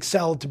kids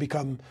excel to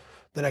become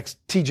the next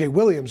TJ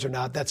Williams or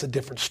not, that's a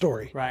different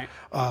story. Right.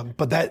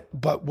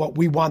 But what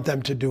we want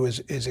them to do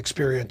is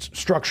experience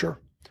structure,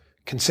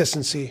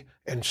 consistency,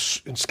 and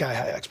sky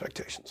high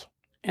expectations.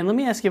 And let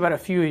me ask you about a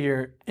few of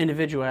your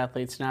individual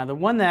athletes now. The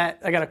one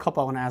that I got a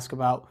couple I want to ask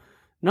about.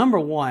 Number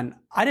one,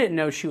 I didn't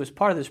know she was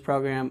part of this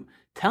program.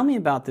 Tell me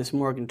about this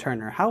Morgan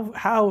Turner.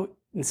 How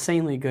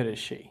insanely good is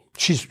she?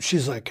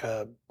 She's like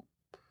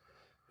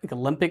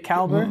Olympic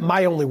caliber?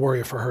 My only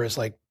worry for her is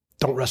like,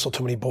 don't wrestle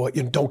too many boys.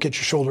 Don't get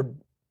your shoulder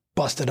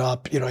busted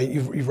up.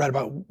 You've read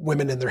about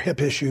women and their hip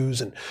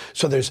issues. And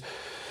so there's,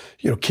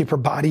 keep her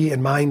body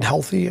and mind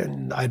healthy.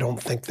 And I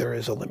don't think there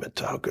is a limit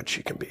to how good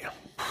she can be.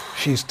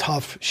 She's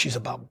tough. She's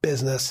about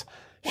business.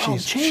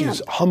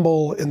 She's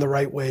humble in the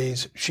right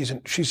ways. She's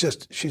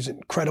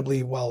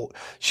incredibly well.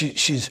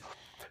 She's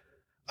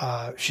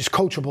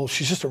coachable.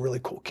 She's just a really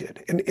cool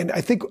kid. And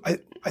I think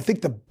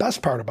the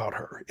best part about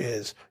her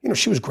is,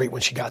 she was great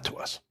when she got to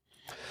us.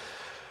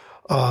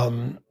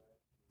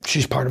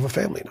 She's part of a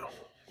family now.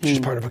 She's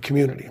part of a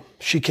community.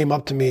 She came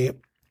up to me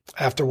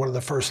after one of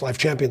the first Life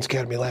Champions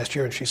Academy last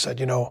year, and she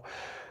said,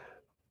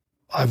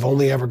 I've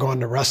only ever gone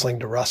to wrestling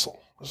to wrestle.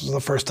 This is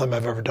the first time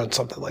I've ever done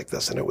something like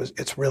this, and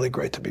it's really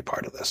great to be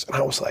part of this. And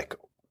I was like,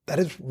 that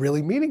is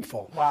really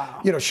meaningful.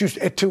 Wow. She was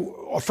to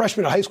a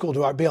freshman in high school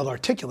to be able to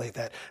articulate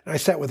that. And I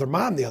sat with her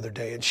mom the other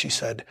day, and she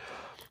said,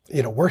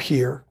 we're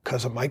here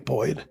because of Mike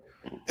Boyd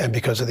and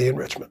because of the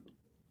enrichment.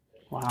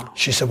 Wow.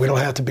 She said, we don't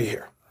have to be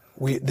here.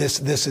 This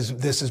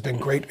has been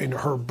great. And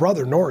her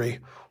brother, Nori,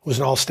 was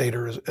an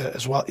all-stater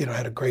as well,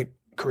 had a great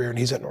career, and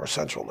he's at North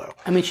Central now.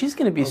 I mean, she's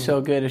going to be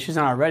so good if she's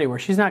not already, where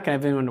she's not going to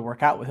have anyone to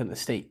work out with in the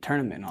state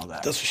tournament and all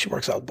that. That's what she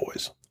works out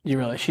boys. You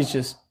really? She's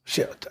just...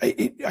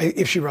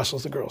 if she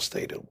wrestles the girls'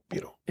 state,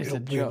 it's a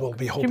joke. We'll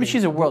be hoping. But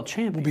she's a world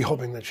champion. We'll be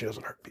hoping that she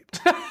doesn't hurt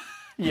people.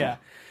 Yeah.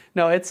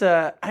 No, it's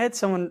I had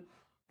someone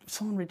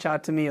reach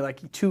out to me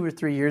like 2 or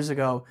 3 years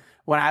ago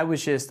when I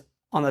was just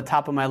on the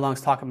top of my lungs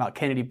talking about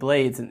Kennedy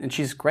Blades, and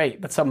she's great.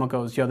 But someone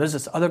goes, there's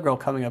this other girl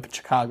coming up in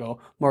Chicago,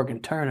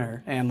 Morgan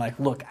Turner, and like,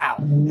 look out.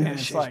 Yeah,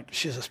 and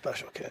she's a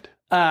special kid.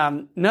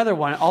 Another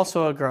one,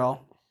 also a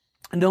girl.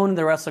 No one in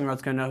the wrestling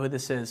world's going to know who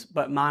this is,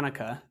 but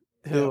Monica,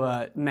 who,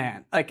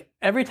 man, like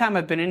every time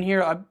I've been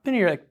here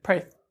like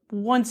probably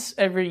once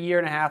every year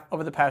and a half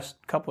over the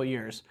past couple of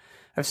years.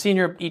 I've seen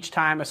her each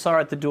time. I saw her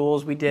at the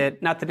duels we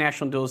did, not the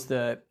national duels,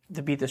 the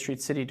Beat the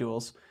Street City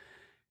duels.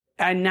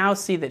 I now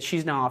see that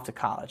she's now off to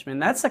college. Man,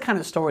 that's the kind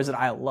of stories that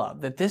I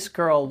love, that this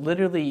girl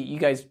literally, you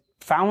guys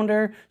found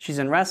her, she's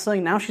in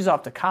wrestling, now she's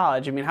off to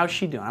college. I mean, how's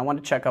she doing? I want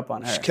to check up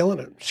on her. She's killing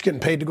it. She's getting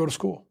paid to go to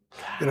school.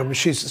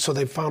 So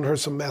they found her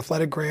some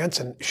athletic grants,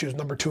 and she was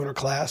number 2 in her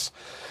class.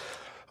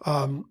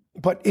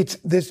 But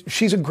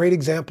she's a great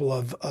example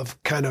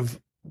of kind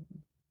of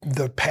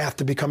the path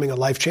to becoming a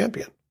life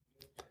champion.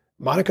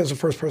 Monica's the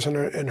first person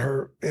in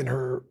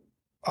her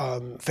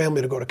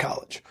family to go to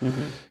college.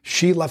 Mm-hmm.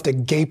 She left a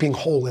gaping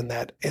hole in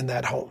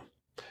that home.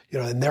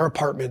 In their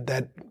apartment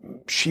that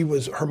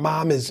her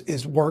mom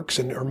is works,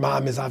 and her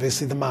mom is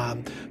obviously the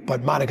mom,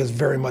 but Monica's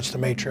very much the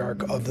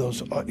matriarch of those,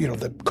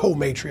 the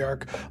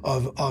co-matriarch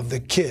of the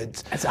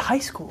kids. As a high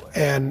schooler.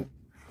 And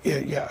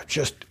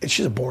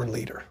she's a born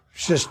leader.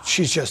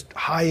 She's just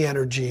high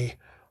energy.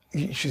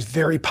 She's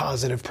very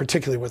positive,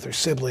 particularly with her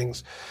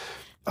siblings.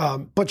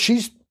 But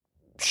she's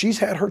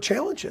had her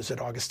challenges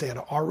at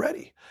Augustana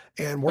already.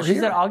 And we're here.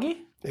 She's at Augie?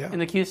 Yeah. In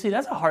the QC?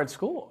 That's a hard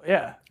school.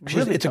 Yeah.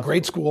 It's a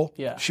great school.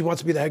 Yeah. She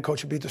wants to be the head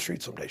coach of Beat the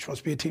Street someday. She wants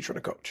to be a teacher and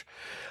a coach.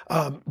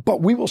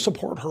 But we will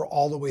support her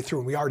all the way through,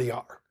 and we already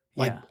are.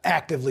 like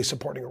actively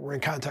supporting her. We're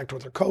in contact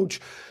with her coach.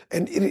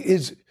 And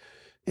it's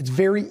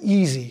very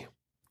easy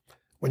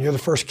when you're the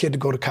first kid to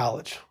go to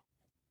college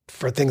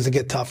for things to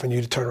get tough and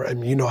you to turn around.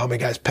 And you know how many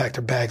guys packed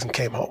their bags and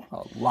came home.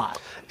 A lot.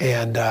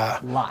 And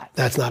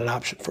that's not an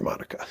option for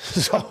Monica.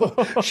 So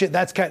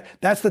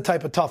that's the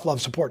type of tough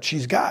love support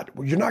she's got.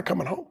 Well, you're not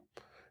coming home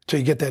till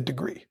you get that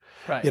degree.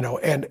 Right. You know,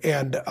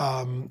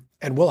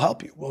 and we'll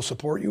help you. We'll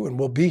support you and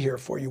we'll be here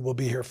for you. We'll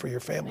be here for your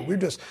family.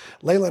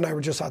 Layla and I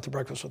were just out to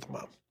breakfast with the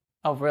mom.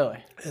 Oh, really?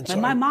 And so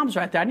my mom's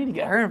right there. I need to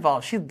get her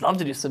involved. She'd love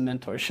to do some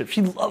mentorship.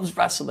 She loves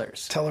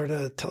wrestlers. Tell her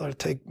to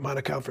take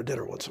Monica out for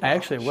dinner once in a while. I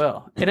actually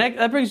will. And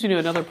that brings me to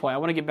another point. I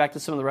want to get back to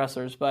some of the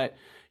wrestlers, but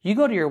you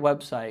go to your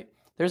website,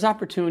 there's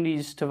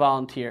opportunities to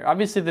volunteer.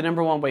 Obviously, the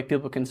number one way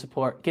people can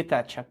support, get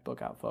that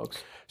checkbook out,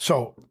 folks.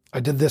 So I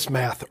did this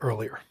math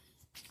earlier.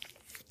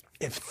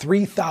 If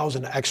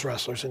 3,000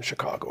 ex-wrestlers in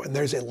Chicago, and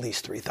there's at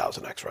least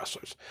 3,000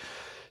 ex-wrestlers,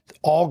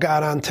 all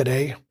got on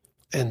today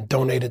and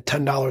donated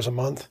 $10 a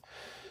month,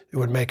 it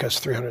would make us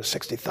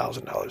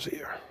 $360,000 a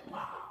year.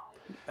 Wow.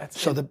 I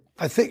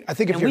think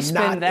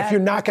if you're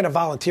not going to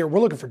volunteer, we're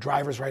looking for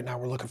drivers right now.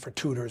 We're looking for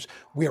tutors.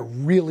 We are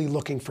really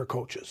looking for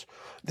coaches.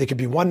 They could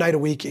be one night a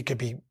week. It could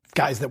be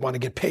guys that want to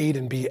get paid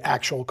and be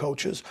actual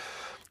coaches.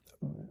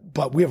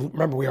 But we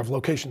have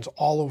locations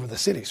all over the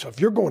city. So if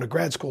you're going to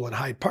grad school in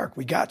Hyde Park,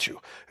 we got you.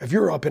 If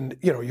you're up in,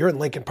 you're in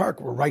Lincoln Park,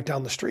 we're right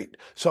down the street.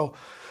 So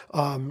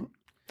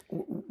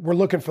we're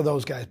looking for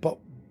those guys. But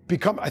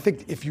I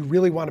think if you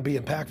really want to be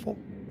impactful,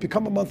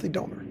 become a monthly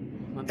donor.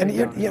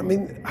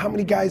 How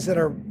many guys that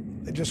are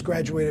just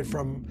graduated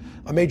from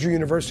a major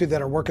university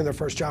that are working their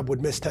first job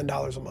would miss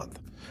 $10 a month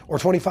or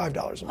 $25 a month?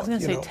 I was going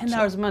to say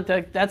 $10 a month.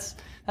 That's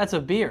a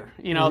beer.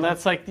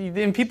 That's like,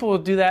 and people will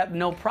do that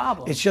no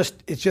problem. It's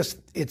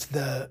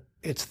the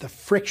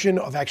friction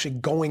of actually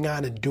going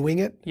on and doing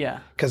it. Yeah.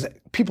 Because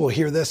people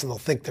hear this and they'll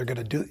think they're going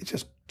to do it.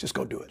 Just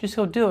go do it. Just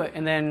go do it,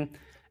 and then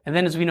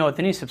as we know with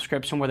any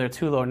subscription, whether it's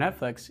Hulu or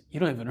Netflix,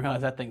 you don't even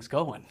realize that thing's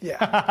going.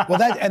 Yeah. Well,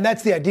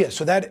 that's the idea.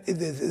 So that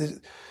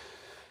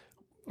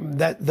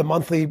the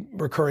monthly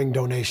recurring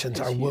donations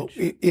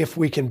if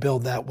we can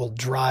build that, will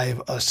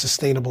drive a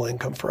sustainable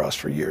income for us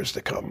for years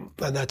to come,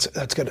 and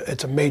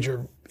it's a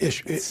major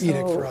edict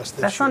for us.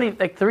 That's not even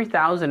like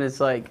 3,000 is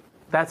like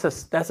that's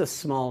a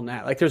small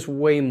net. Like there's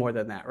way more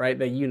than that, right?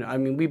 That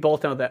we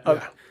both know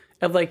that.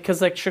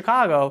 Because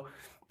Chicago.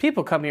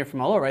 People come here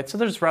from all over, right? So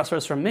there's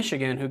wrestlers from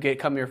Michigan who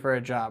come here for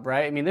a job,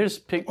 right? I mean,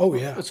 there's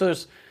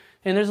there's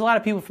a lot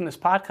of people from this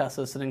podcast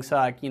listening.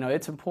 So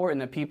it's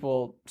important that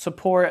people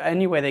support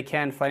any way they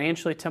can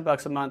financially.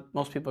 $10 a month,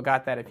 most people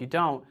got that. If you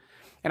don't,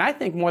 and I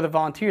think more the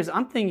volunteers.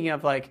 I'm thinking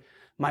of like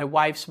my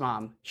wife's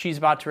mom. She's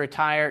about to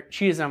retire.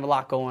 She doesn't have a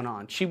lot going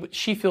on.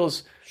 She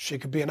feels she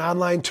could be an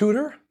online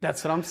tutor.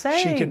 That's what I'm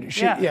saying.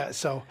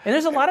 So and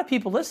there's a lot of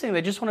people listening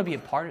that just want to be a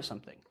part of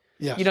something.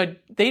 Yeah.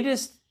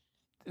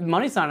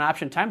 Money's not an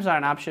option. Time's not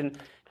an option.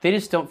 They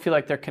just don't feel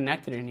like they're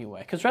connected in any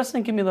way. Because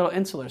wrestling can be a little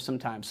insular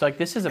sometimes. So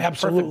this is a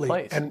perfect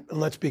place. And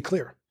let's be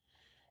clear.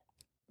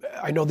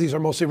 I know these are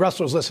mostly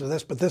wrestlers listening to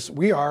this, but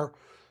we are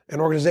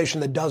an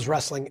organization that does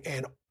wrestling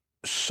and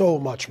so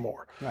much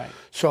more. Right.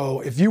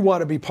 So if you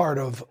want to be part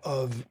of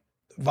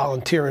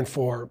volunteering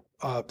to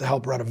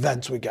help run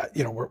events, we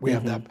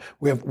have that.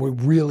 We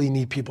really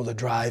need people to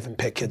drive and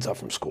pick kids up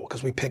from school,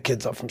 because we pick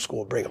kids up from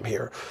school, bring them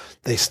here.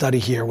 They study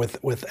here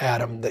with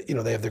Adam. That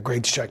they have their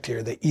grades checked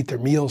here. They eat their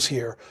meals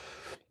here.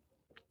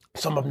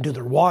 Some of them do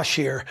their wash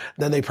here.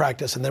 Then they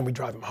practice, and then we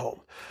drive them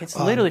home. It's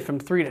literally from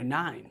 3 to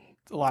 9.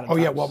 A lot of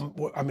times. Yeah. Well,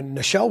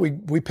 Nichelle,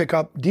 we pick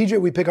up DJ.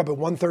 We pick up at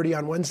 1:30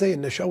 on Wednesday,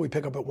 and Nichelle we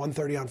pick up at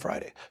 1:30 on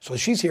Friday. So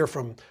she's here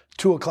from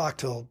 2:00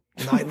 till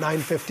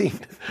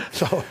 9:15.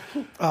 So,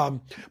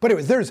 but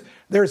anyways,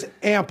 there's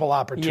ample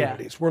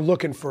opportunities. We're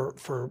looking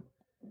for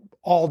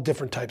all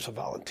different types of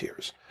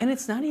volunteers. And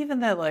it's not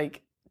even that,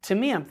 like, to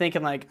me, I'm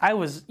thinking like I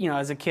was,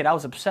 as a kid, I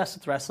was obsessed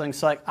with wrestling.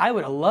 So like I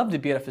would love to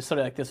be at a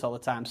facility like this all the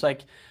time. So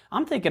like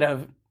I'm thinking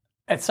of,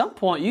 at some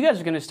point, you guys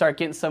are going to start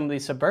getting some of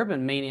these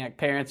suburban maniac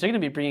parents. They're going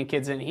to be bringing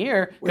kids in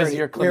here because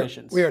you're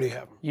clinicians. We already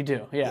have them. You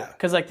do, yeah.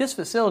 Because like this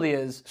facility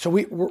is so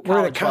we're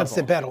in a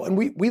constant battle, and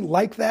we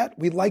like that.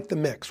 We like the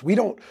mix.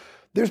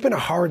 There's been a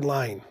hard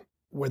line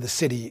where the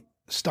city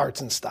starts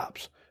and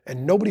stops,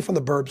 and nobody from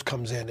the burbs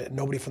comes in, and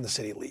nobody from the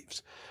city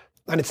leaves,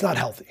 and it's not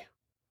healthy.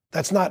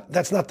 That's not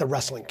the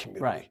wrestling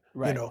community.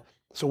 Right.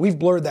 So we've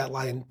blurred that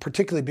line,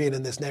 particularly being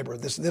in this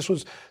neighborhood.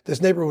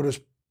 This neighborhood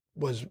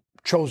was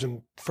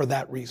chosen for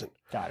that reason.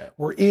 Got it.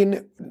 We're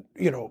in,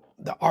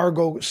 the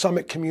Argo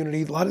Summit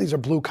community. A lot of these are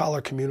blue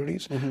collar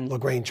communities. Mm-hmm.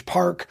 LaGrange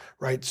Park,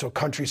 right? So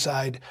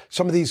Countryside.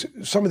 Some of these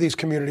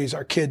communities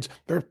are kids.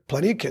 There are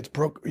plenty of kids.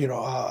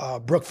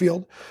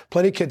 Brookfield,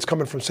 plenty of kids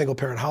coming from single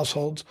parent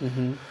households.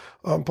 Mm-hmm.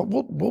 But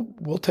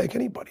we'll take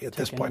anybody at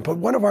this point. But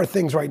one of our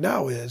things right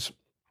now is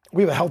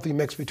we have a healthy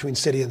mix between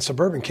city and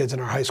suburban kids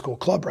in our high school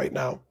club right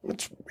now.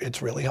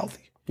 It's really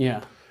healthy.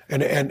 Yeah.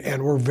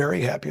 And we're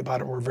very happy about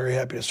it. We're very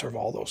happy to serve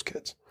all those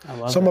kids. I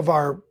love Some of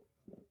our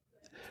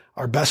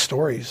best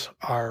stories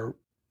are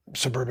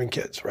suburban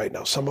kids right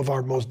now. Some of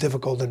our most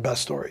difficult and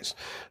best stories.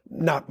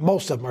 Not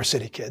most of them are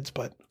city kids,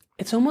 but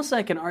it's almost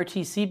like an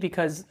RTC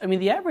because, I mean,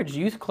 the average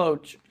youth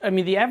club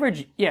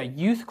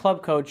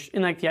coach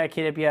in like the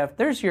IKWF,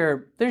 there's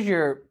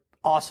your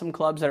awesome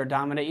clubs that are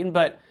dominating,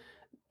 but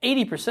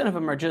 80% of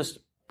them are just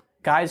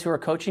guys who are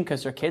coaching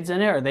because their kids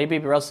in it or they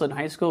maybe wrestled in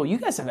high school. You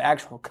guys have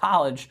actual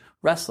college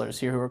wrestlers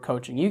here who are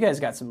coaching. You guys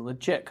got some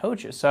legit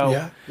coaches.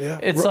 So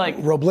it's like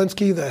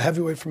Roblinski, the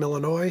heavyweight from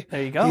Illinois.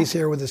 There you go. He's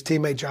here with his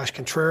teammate Josh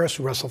Contreras,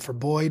 who wrestled for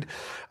Boyd.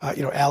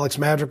 Alex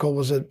Madrigal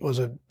was a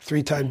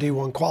 3-time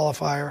D1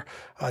 qualifier.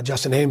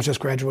 Justin Hames just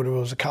graduated,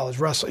 was a college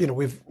wrestler.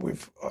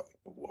 We've a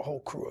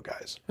whole crew of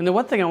guys. And the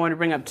one thing I wanted to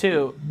bring up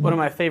too, one of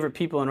my favorite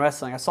people in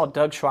wrestling, I saw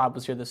Doug Schwab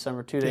was here this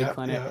summer, 2-day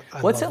clinic.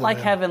 What's it like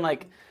having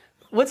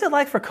what's it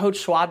like for Coach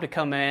Schwab to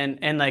come in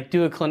and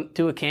do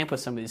a camp with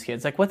some of these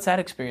kids? Like, what's that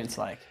experience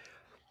like?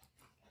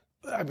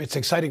 I mean, it's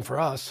exciting for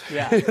us.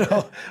 Yeah.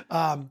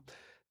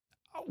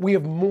 We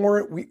have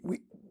more.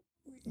 We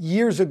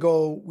years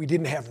ago we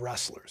didn't have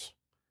wrestlers.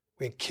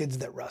 We had kids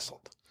that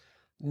wrestled.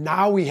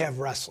 Now we have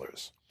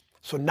wrestlers.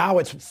 So now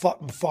it's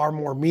far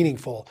more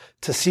meaningful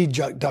to see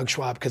Doug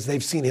Schwab because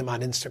they've seen him on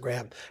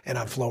Instagram and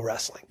on Flow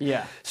Wrestling.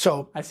 Yeah.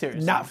 So I see what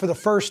you're not saying. for the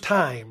first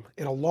time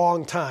in a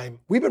long time.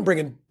 We've been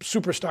bringing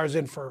superstars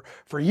in for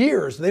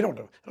years. They don't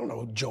know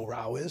who Joe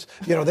Rao is.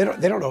 They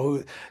don't know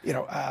who.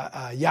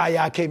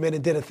 Yaya came in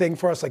and did a thing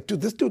for us. Like, dude,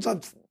 this dude's a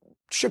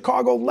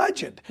Chicago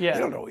legend. Yeah. They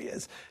don't know who he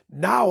is.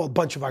 Now a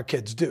bunch of our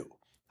kids do.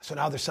 So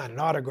now they're signing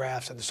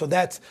autographs, and so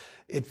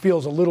it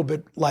feels a little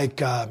bit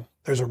like.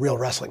 There's a real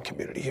wrestling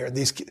community here.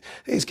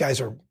 These guys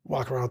are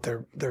walking around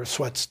with their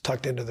sweats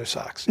tucked into their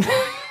socks.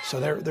 So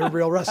they're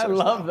real wrestlers.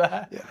 I love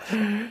that.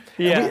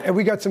 Yeah. And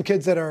we got some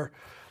kids that are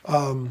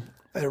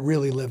that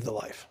really live the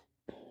life.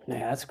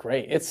 Yeah, that's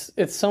great.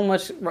 It's so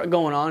much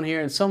going on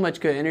here and so much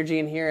good energy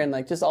in here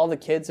and just all the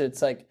kids.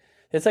 It's like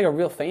a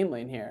real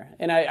family in here.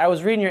 And I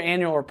was reading your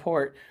annual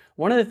report.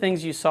 One of the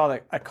things you saw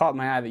that I caught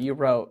my eye that you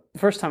wrote the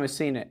first time I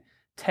seen it,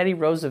 Teddy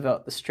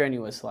Roosevelt, The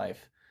Strenuous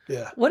Life.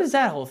 Yeah. What is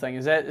that whole thing?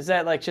 Is that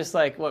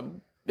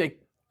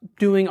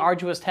doing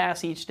arduous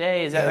tasks each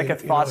day? Is that like a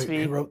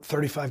philosophy? He wrote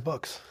 35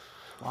 books.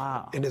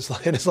 Wow. In his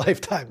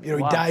lifetime. He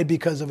died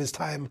because of his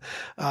time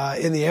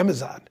in the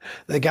Amazon.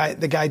 The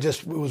guy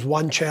just, it was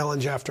one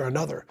challenge after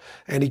another.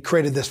 And he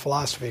created this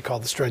philosophy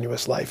called The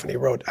Strenuous Life. And he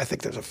wrote, I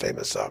think there's a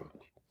famous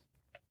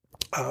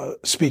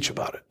speech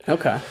about it.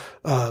 Okay.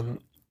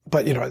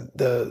 But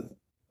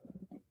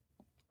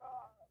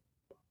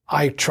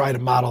I try to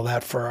model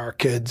that for our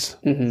kids.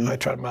 Mm-hmm. I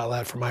try to model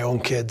that for my own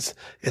kids.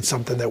 It's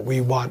something that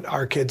we want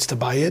our kids to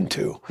buy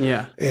into.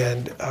 Yeah.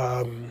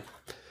 And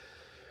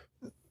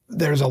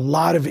there's a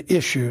lot of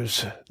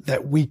issues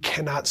that we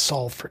cannot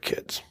solve for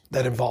kids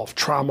that involve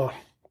trauma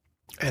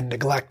and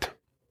neglect.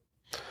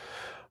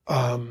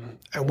 And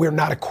we're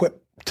not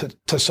equipped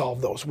to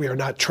solve those. We are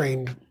not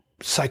trained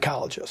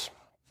psychologists.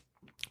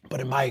 But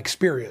in my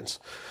experience,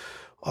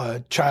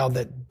 a child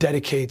that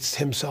dedicates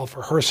himself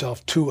or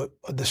herself to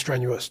the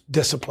strenuous,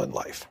 disciplined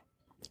life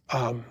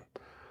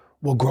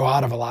will grow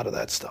out of a lot of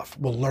that stuff,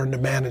 will learn to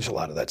manage a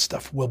lot of that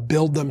stuff, will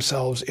build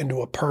themselves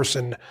into a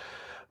person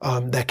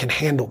that can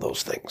handle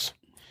those things.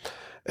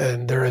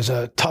 And there is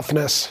a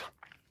toughness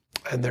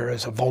and there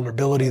is a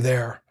vulnerability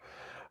there.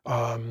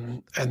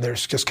 And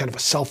there's just kind of a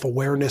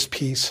self-awareness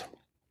piece.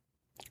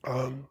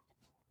 What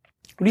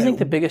do you think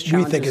the biggest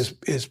challenge we think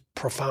is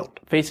profound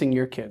facing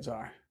your kids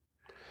are?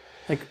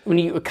 Like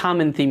a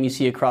common theme you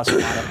see across a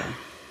lot of them.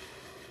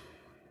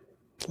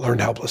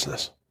 Learned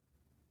helplessness.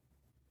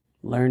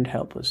 Learned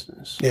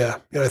helplessness. Yeah.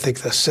 I think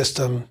the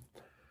system,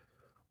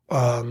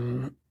 I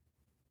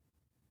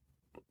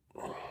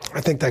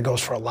think that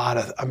goes for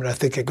I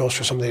think it goes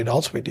for some of the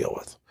adults we deal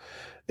with.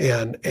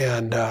 And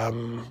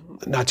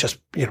not just,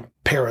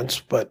 parents,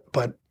 but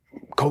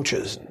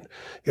coaches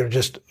and,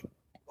 just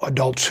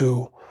adults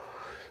who,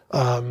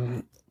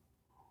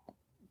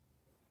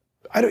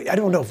 I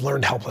don't know if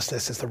learned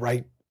helplessness is the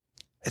right.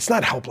 It's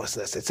not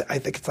helplessness. I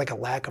think it's like a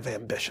lack of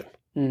ambition.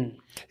 Mm.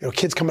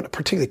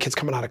 Particularly kids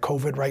coming out of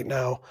COVID right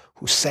now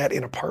who sat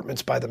in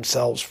apartments by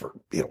themselves for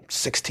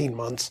 16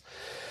 months.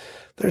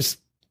 There's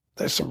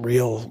some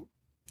real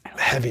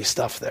heavy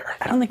stuff there.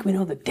 I don't think we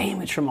know the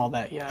damage from all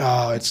that yet.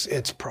 Oh,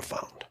 it's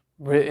profound.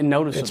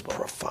 Noticeable. It's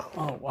profound.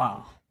 Oh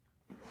wow.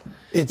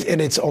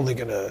 It's only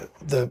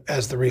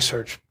as the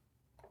research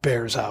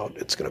bears out,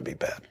 it's gonna be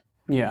bad.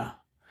 Yeah.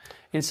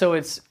 And so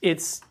it's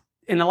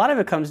and a lot of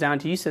it comes down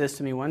to, you said this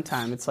to me one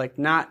time, it's like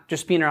not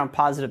just being around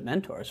positive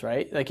mentors,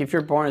 right? Like if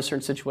you're born in a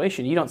certain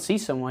situation, you don't see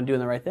someone doing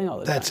the right thing all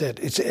the time.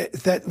 That's it.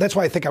 That's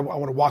why I think I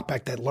want to walk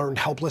back that learned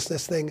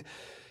helplessness thing.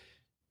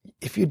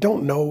 If you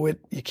don't know it,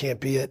 you can't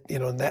be it,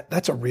 and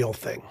that's a real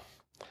thing.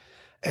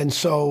 And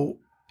so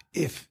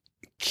I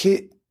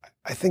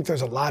think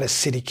there's a lot of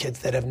city kids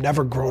that have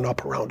never grown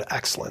up around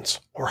excellence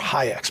or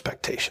high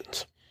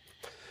expectations.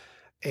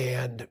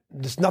 And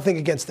there's nothing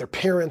against their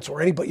parents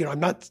or anybody. I'm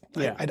not.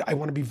 Yeah. I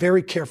want to be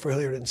very careful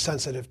here and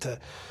sensitive to,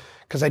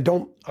 because I'm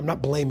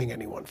not blaming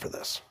anyone for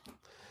this.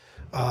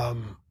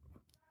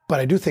 But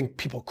I do think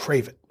people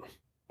crave it.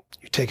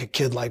 You take a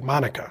kid like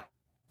Monica,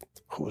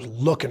 who was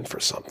looking for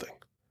something.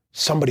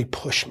 Somebody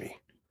push me.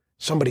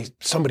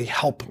 Somebody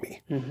help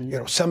me.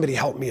 Somebody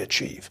help me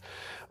achieve.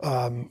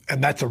 And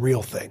that's a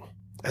real thing.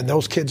 And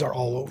those kids are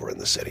all over in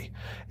the city.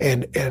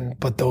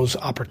 But those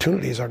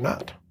opportunities are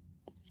not.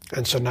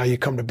 And so now you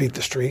come to Beat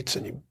the Streets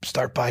and you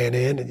start buying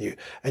in,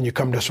 and you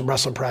come to some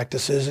wrestling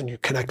practices and you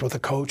connect with a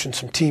coach and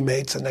some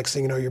teammates. And next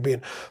thing you know, you're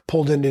being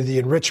pulled into the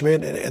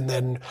enrichment, and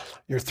then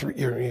you're a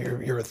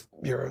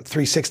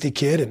 360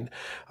 kid, and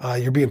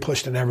you're being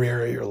pushed in every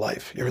area of your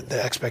life.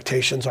 The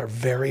expectations are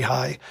very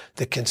high,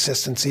 the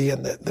consistency,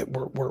 and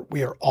that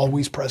we are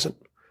always present.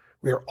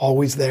 We are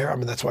always there. I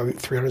mean, that's why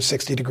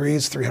 360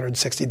 degrees,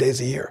 360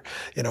 days a year,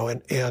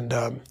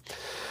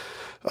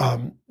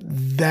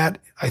 that,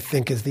 I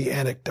think, is the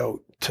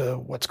anecdote to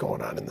what's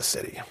going on in the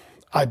city.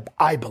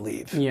 I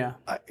believe. Yeah.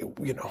 And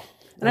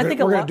I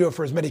think we're going to do it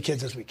for as many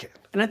kids as we can.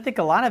 And I think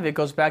a lot of it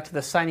goes back to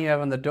the sign you have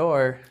on the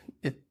door.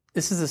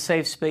 This is a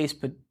safe space,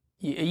 but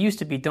it used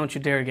to be, don't you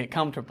dare get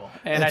comfortable.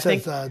 And it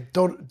says,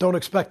 don't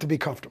expect to be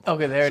comfortable.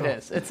 Okay, it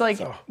is. It's like,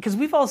 because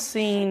we've all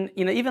seen,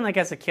 even like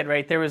as a kid,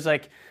 right? There was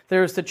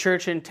the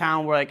church in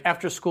town where like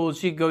after school,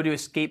 you could go to a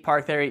skate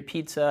park there, eat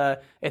pizza.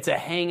 It's a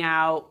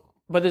hangout.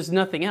 But there's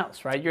nothing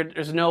else, right?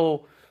 There's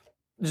no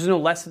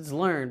lessons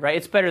learned, right?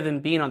 It's better than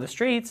being on the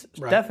streets,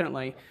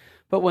 definitely.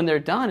 But when they're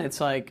done, it's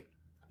like,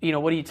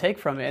 what do you take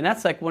from it? And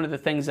that's like one of the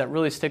things that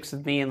really sticks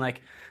with me, and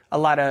like a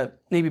lot of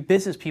maybe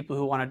business people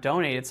who want to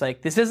donate. It's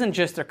like, this isn't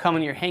just they're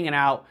coming, you're hanging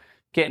out,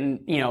 getting,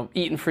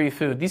 eating free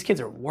food. These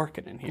kids are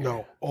working in here.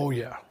 No. Oh,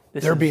 yeah.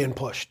 They're being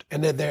pushed,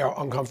 and they are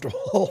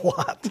uncomfortable a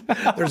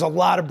lot. There's a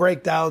lot of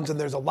breakdowns, and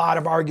there's a lot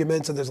of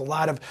arguments, and there's a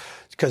lot of,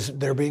 because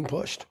they're being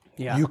pushed.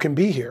 Yeah. You can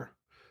be here,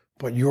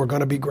 but you are going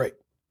to be great,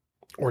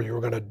 or you are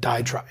going to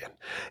die trying.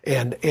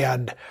 And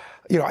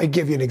I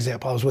give you an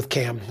example. I was with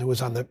Cam, who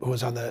was on the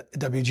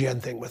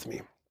WGN thing with me.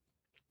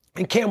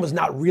 And Cam was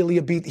not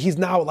really he's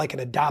now like an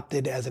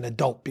adopted as an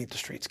adult Beat the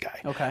Streets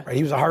guy. Okay. Right?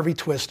 He was a Harvey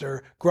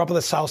Twister, grew up on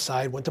the South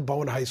Side, went to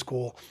Bowen High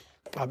School.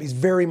 He's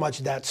very much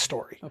that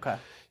story. Okay.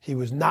 He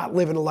was not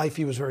living a life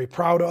he was very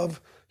proud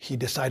of. He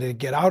decided to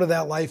get out of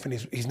that life, and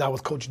he's now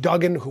with Coach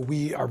Duggan, who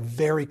we are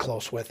very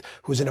close with,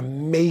 who's an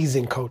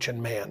amazing coach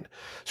and man.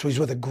 So he's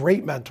with a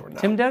great mentor now.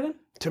 Tim Duggan?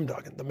 Tim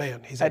Duggan, the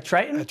man. He's at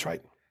Triton? At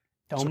Triton.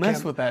 Don't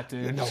mess with that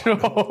dude.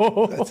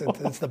 No.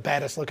 That's the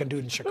baddest looking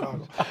dude in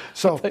Chicago.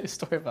 So I'll tell you a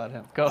story about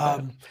him. Go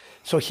ahead.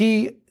 So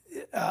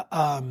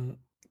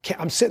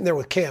I'm sitting there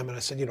with Cam, and I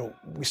said,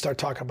 we start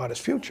talking about his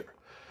future.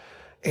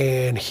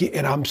 And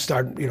I'm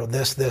starting,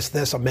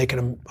 this. I'm making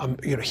him,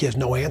 he has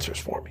no answers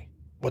for me.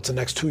 What's the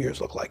next 2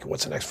 years look like?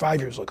 What's the next 5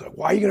 years look like?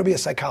 Why are you going to be a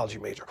psychology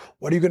major?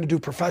 What are you going to do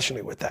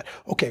professionally with that?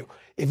 Okay,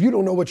 if you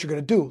don't know what you're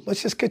going to do,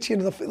 let's just get you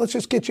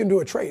into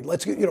a trade.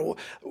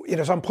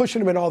 So I'm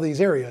pushing him in all these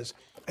areas,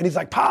 and he's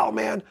like, Powell,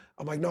 man.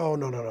 I'm like, no.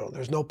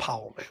 There's no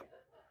Powell, man.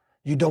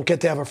 You don't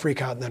get to have a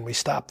freak out, and then we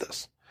stop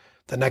this.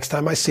 The next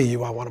time I see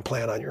you, I want to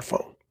plan on your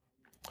phone.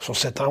 So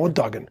sit down with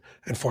Duggan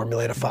and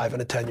formulate a 5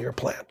 and a 10-year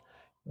plan.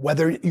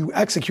 Whether you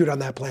execute on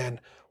that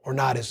plan or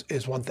not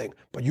is one thing,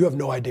 but you have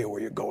no idea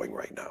where you're going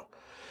right now.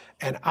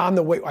 And on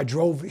the way, I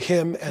drove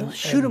him and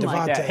shoot him Devontae.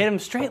 like that, hit him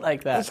straight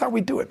like that. That's how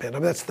we do it, man. I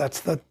mean,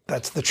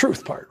 that's the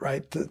truth part,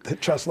 right? The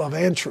trust, love,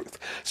 and truth.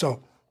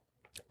 So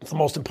it's the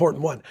most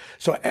important one.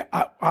 So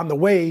on the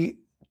way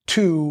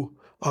to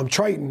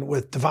Triton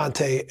with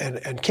Devontae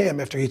and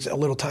Cam, after he had a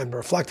little time to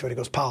reflect on it, he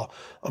goes, Powell,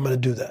 I'm going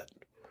to do that.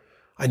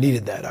 I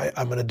needed that.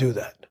 I'm going to do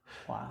that.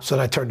 Wow. So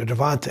then I turned to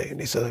Devontae, and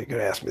he said, you're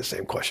going to ask me the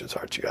same questions,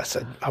 aren't you? I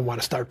said, I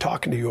want to start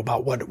talking to you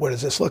about what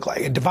does this look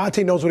like? And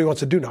Devontae knows what he wants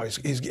to do now.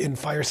 He's in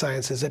fire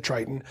sciences at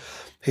Triton.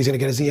 He's going to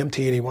get his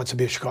EMT, and he wants to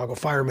be a Chicago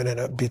fireman and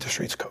a Beat the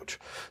Streets coach.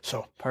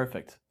 So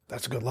perfect.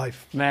 That's a good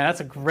life. Man,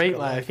 that's a great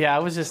life. Yeah, I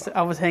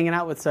was hanging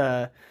out with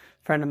a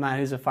friend of mine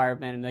who's a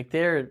fireman, and like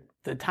the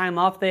time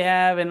off they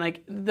have, and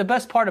like the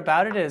best part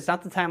about it is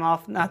not the time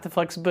off, not the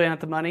flexibility, not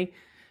the money.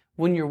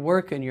 When you're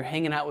working, you're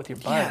hanging out with your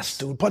buds. Yes,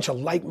 dude. Bunch of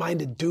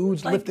like-minded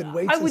dudes lifting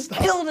weights. I would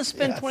kill to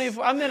spend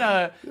 24. I'm in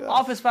a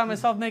office by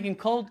myself making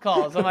cold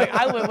calls. I'm like,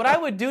 what I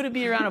would do to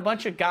be around a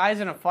bunch of guys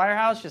in a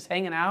firehouse just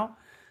hanging out.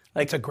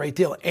 Like, it's a great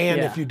deal.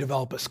 And if you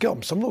develop a skill,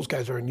 some of those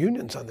guys are in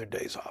unions on their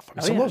days off. I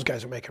mean, some of those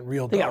guys are making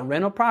real dough. They got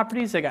rental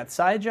properties. They got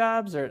side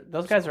jobs.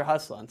 Those guys are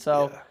hustling.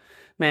 So. Yeah.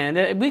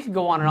 Man, we could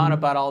go on and on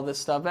about all this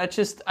stuff. I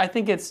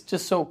think it's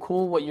just so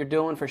cool what you're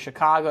doing for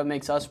Chicago. It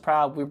makes us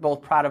proud. We're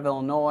both proud of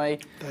Illinois.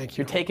 Thank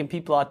you. You're taking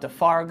people out to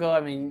Fargo. I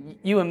mean,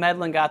 you and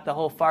Medlin got the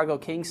whole Fargo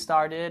Kings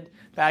started.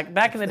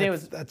 Back in the day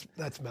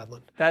that's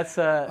Medlin. That's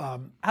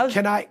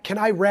can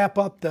I wrap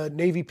up the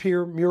Navy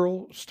Pier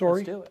mural story?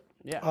 Let's do it.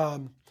 Yeah.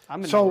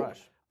 I'm in no a rush.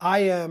 I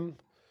am.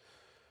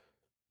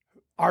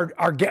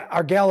 Our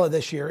gala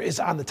this year is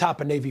on the top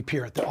of Navy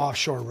Pier at the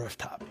offshore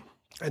rooftop.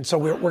 And so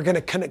we're going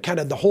to kind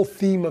of the whole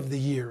theme of the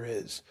year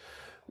is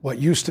what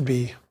used to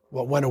be,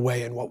 what went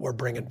away, and what we're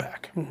bringing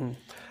back. Mm-hmm.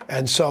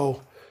 And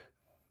so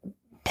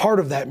part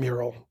of that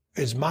mural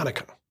is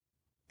Monica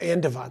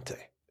and Devontae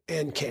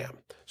and Cam.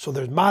 So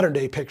there's modern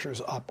day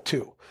pictures up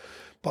too.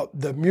 But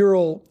the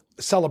mural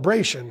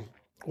celebration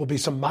will be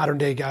some modern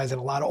day guys and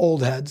a lot of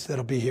old heads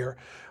that'll be here.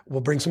 We'll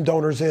bring some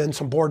donors in,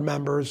 some board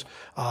members,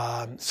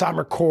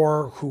 Summer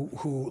Corps,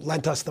 who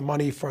lent us the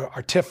money for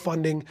our TIF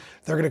funding.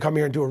 They're going to come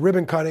here and do a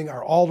ribbon cutting.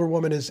 Our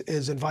alderwoman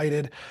is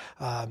invited.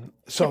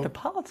 So get the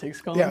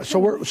politics going. Yeah.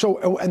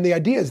 And the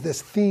idea is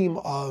this theme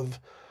of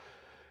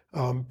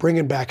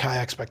bringing back high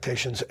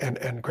expectations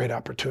and great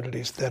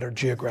opportunities that are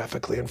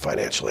geographically and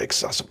financially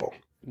accessible.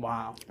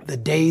 Wow. The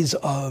days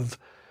of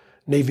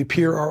Navy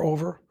Pier are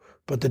over,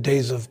 but the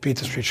days of Beat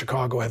the Street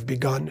Chicago have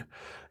begun,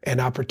 and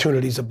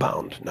opportunities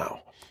abound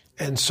now.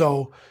 And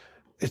so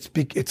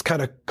it's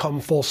kind of come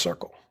full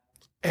circle.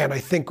 And I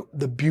think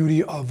the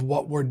beauty of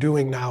what we're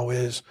doing now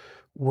is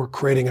we're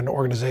creating an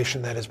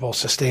organization that is both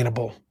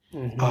sustainable,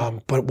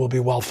 but will be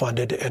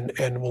well-funded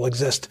and will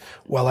exist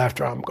well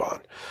after I'm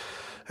gone.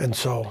 And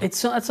so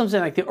that's something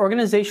like the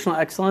organizational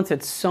excellence.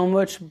 It's so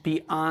much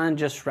beyond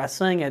just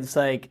wrestling. It's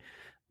like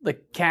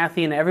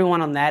Kathy and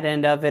everyone on that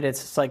end of it.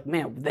 It's just like,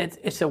 man,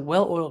 it's a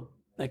well-oiled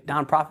like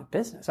nonprofit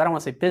business. I don't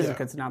want to say business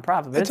because it's a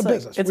nonprofit, but it's a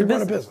business. It's we a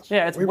run business. A business.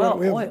 Yeah, it's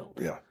well-oiled.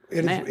 Yeah,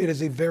 it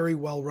is a very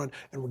well-run,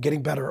 and we're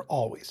getting better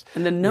always.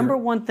 And the number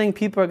one thing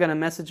people are going to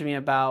message me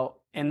about,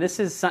 and this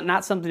is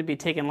not something to be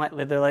taken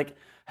lightly, they're like,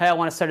 hey, I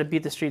want to start to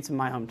beat the streets in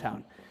my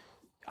hometown.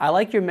 I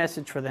like your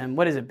message for them.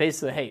 What is it?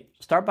 Basically, hey,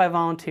 start by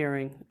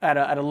volunteering at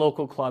a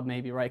local club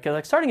maybe, right? Because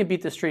like starting at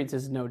Beat the Streets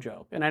is no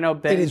joke. And I know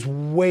Ben... It is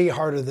way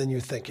harder than you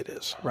think it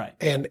is. Right.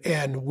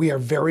 And we are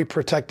very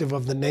protective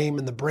of the name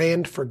and the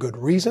brand for good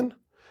reason,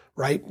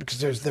 right?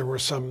 Because there were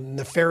some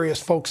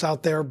nefarious folks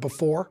out there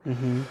before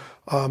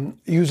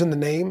using the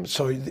name.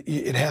 So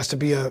it has to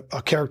be a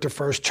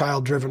character-first,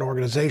 child-driven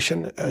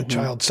organization,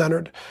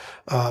 child-centered.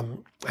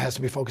 It has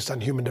to be focused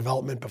on human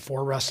development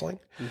before wrestling.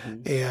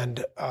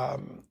 And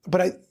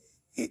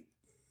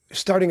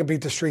starting a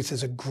Beat the Streets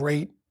is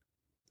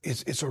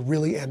it's a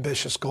really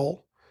ambitious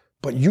goal.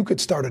 But you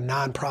could start a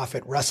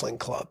nonprofit wrestling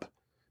club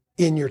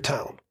in your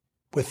town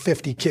with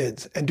 50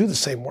 kids and do the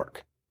same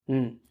work.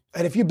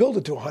 And if you build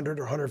it to 100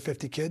 or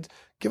 150 kids,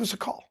 give us a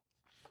call.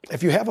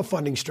 If you have a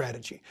funding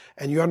strategy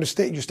and you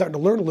understand, you're starting to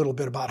learn a little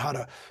bit about how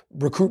to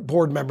recruit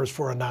board members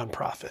for a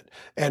nonprofit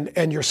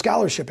and you're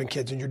scholarshiping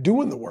kids and you're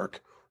doing the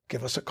work,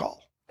 give us a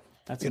call.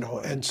 That's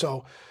important. And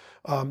so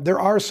there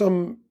are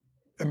some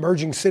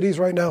emerging cities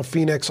right now,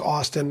 Phoenix,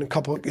 Austin, a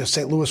couple,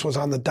 St. Louis was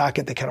on the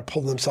docket. They kind of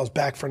pulled themselves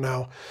back for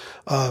now.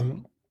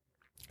 And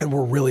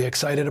we're really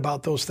excited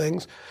about those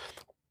things.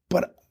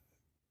 But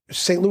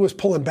St. Louis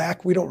pulling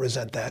back, we don't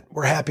resent that.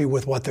 We're happy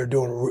with what they're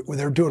doing.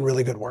 They're doing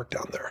really good work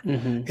down there.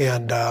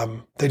 And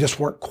they just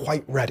weren't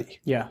quite ready.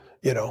 Yeah.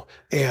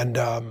 And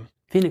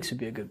Phoenix would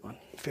be a good one.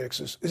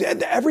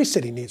 Every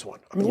city needs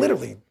one. I mean,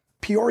 literally,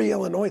 Peoria,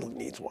 Illinois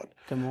needs one.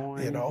 Des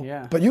Moines,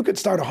 yeah. But you could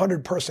start a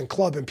 100-person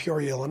club in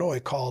Peoria, Illinois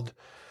called,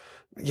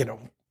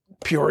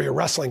 Peoria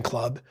Wrestling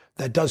Club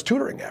that does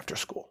tutoring after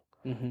school.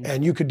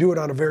 And you could do it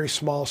on a very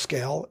small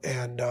scale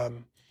and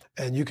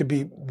you could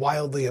be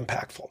wildly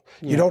impactful.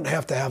 You don't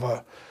have to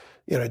have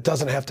it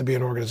doesn't have to be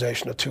an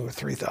organization of 2,000 or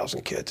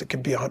 3,000 kids. It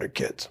can be 100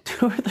 kids.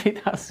 2,000 or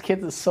 3,000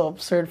 kids is so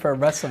absurd for a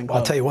wrestling club. Well,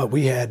 I'll tell you what,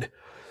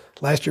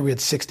 last year we had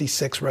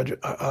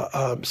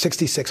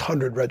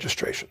 6,600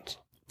 registrations.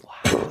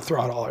 Wow.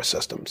 Throughout all our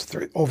systems,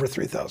 over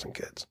 3,000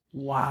 kids.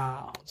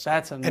 Wow,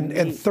 that's amazing.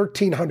 And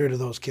 1,300 of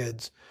those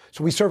kids.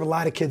 So we serve a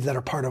lot of kids that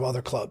are part of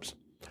other clubs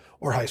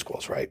or high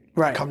schools, right?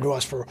 Right. They come to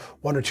us for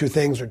one or two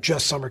things, or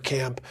just summer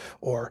camp,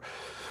 or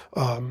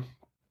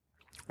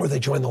they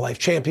join the Life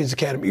Champions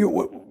Academy.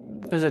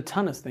 There's a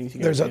ton of things you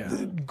can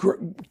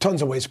do.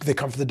 Tons of ways. They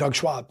come for the Doug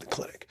Schwab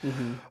Clinic.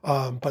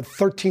 But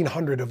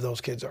 1,300 of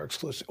those kids are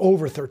exclusive.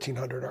 Over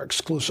 1,300 are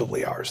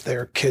exclusively ours.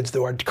 They're kids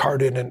that are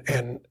carded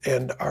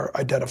and are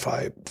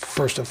identified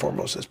first and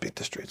foremost as Beat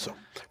the Street. So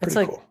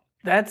pretty cool.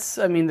 That's,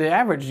 the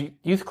average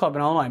youth club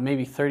in Illinois,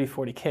 maybe 30,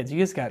 40 kids. You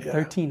just got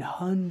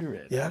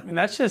 1,300. Yeah.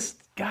 That's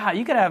just, God,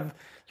 you could have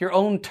your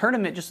own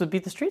tournament just to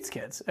Beat the Streets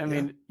kids.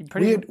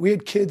 We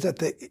had kids at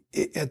the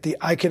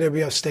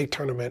IKWF state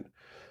tournament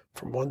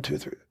from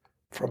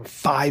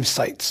 5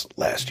 sites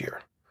last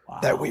year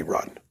that we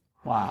run.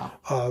 Wow.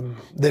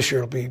 This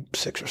year it'll be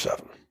 6 or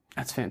 7.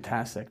 That's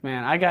fantastic,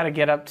 man. I got to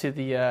get up to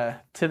the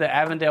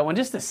Avondale one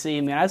just to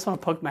see, man. I just want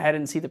to poke my head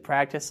in and see the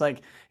practice.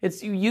 Like,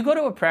 you go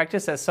to a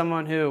practice as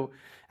someone who,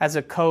 as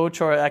a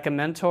coach or like a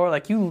mentor,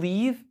 like you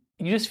leave,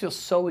 you just feel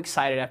so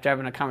excited after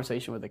having a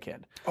conversation with a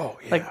kid. Oh,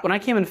 yeah. Like when I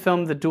came and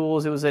filmed the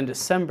duels, it was in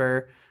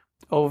December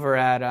over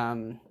at,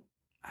 I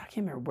can't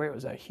remember where it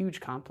was, a huge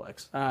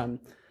complex.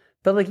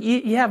 But like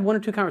you have 1 or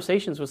 2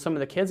 conversations with some of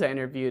the kids I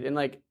interviewed, and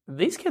like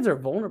these kids are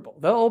vulnerable.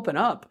 They'll open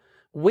up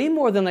way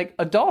more than like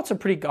adults are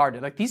pretty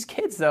guarded. Like these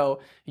kids though,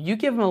 you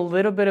give them a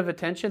little bit of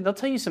attention, they'll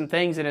tell you some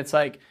things, and it's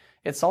like,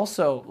 it's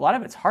also, a lot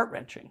of it's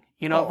heart-wrenching.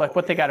 Like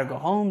what they got to go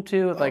home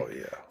to, like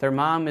their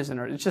mom isn't,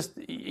 or it's just,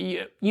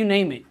 you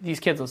name it, these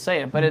kids will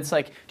say it. But it's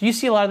like, do you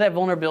see a lot of that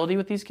vulnerability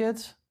with these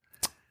kids?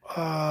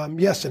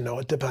 Yes and no.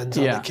 It depends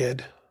on the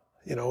kid.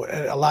 And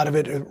a lot of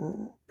it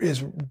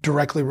is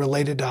directly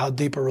related to how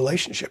deep a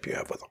relationship you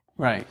have with them.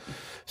 Right.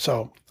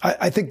 So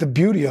I think the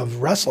beauty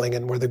of wrestling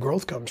and where the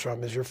growth comes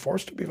from is you're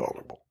forced to be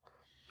vulnerable.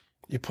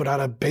 You put on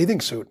a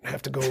bathing suit and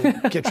have to go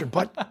get your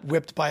butt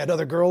whipped by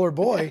another girl or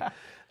boy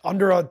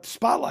under a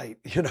spotlight,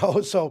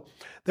 So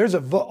there's a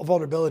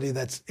vulnerability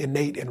that's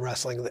innate in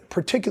wrestling,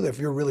 particularly if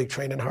you're really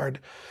training hard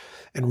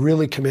and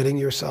really committing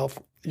yourself.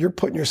 You're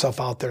putting yourself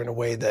out there in a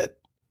way that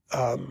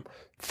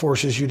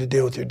forces you to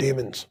deal with your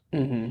demons.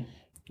 Mm-hmm.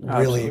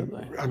 Really,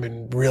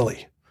 Absolutely.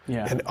 Really.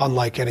 Yeah. And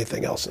unlike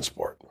anything else in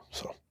sport.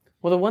 So.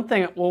 Well, the one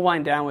thing we'll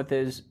wind down with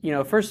is,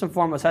 first and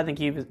foremost, I think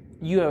you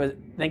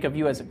think of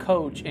you as a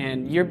coach,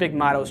 and your big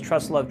motto is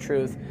trust, love,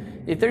 truth.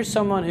 If there's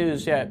someone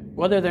who's,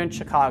 whether they're in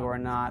Chicago or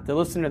not, they're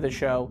listening to the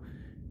show,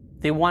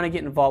 they want to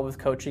get involved with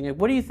coaching,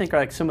 what do you think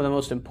are some of the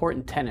most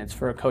important tenets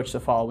for a coach to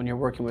follow when you're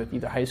working with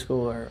either high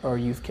school or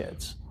youth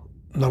kids?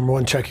 Number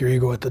one, check your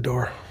ego at the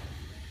door.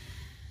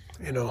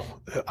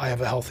 I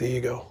have a healthy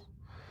ego.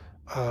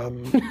 But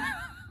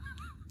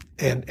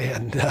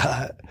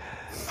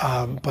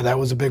that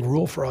was a big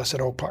rule for us at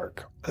Oak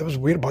Park.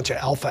 We had a bunch of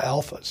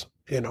alphas.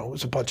 It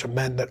was a bunch of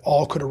men that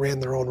all could have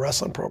ran their own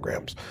wrestling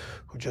programs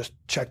who just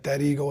checked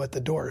that ego at the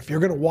door. If you're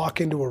going to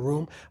walk into a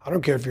room, I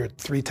don't care if you're a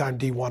 3-time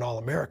D1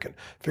 All-American.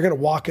 If you're going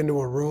to walk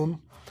into a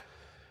room,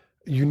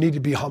 you need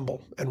to be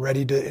humble and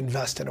ready to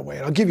invest in a way.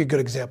 And I'll give you a good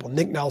example.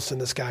 Nick Nelson,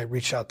 this guy,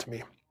 reached out to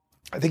me.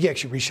 I think he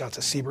actually reached out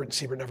to Siebert, and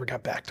Siebert never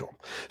got back to him.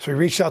 So he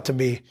reached out to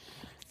me,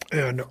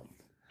 and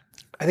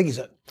I think he's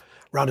a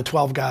round of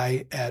 12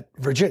 guy at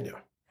Virginia.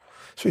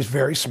 So he's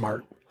very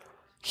smart.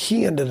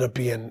 He ended up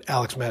being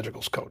Alex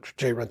Madrigal's coach,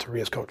 Jay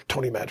Renteria's coach,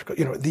 Tony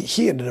Madrigal.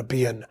 He ended up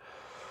being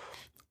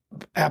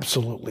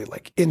absolutely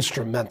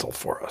instrumental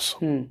for us.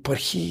 But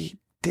he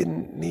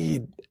didn't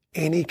need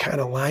any kind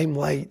of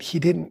limelight. He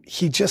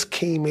just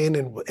came in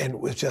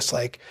and was just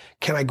like,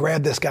 can I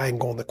grab this guy and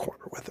go in the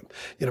corner with him?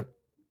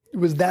 It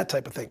was that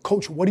type of thing.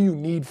 Coach, what do you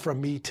need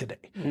from me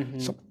today? Mm-hmm.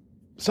 So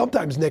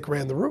sometimes Nick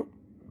ran the room.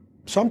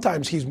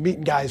 Sometimes he's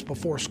meeting guys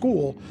before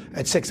school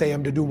at 6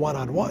 a.m. to do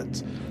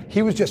one-on-ones.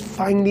 He was just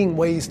finding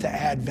ways to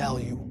add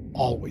value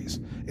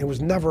always. It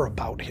was never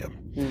about him.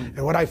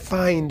 And what I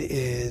find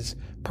is,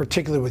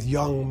 particularly with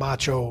young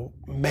macho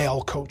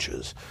male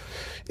coaches,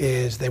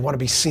 is they want to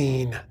be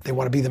seen, they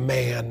want to be the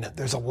man.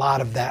 There's a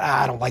lot of that.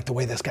 I don't like the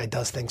way this guy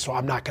does things, so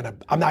I'm not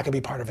gonna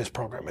be part of his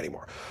program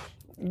anymore.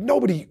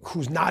 Nobody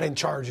who's not in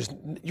charge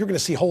you're going to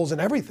see holes in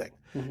everything.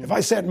 Mm-hmm. If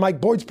I sat in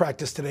Mike Boyd's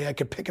practice today, I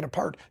could pick it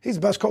apart. He's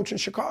the best coach in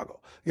Chicago.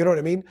 You know what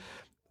I mean?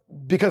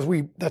 Because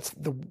we're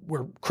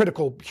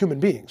critical human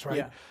beings, right?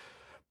 Yeah.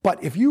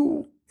 But if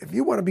you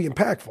want to be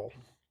impactful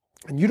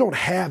and you don't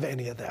have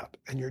any of that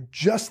and you're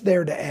just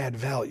there to add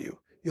value,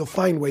 you'll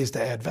find ways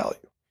to add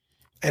value.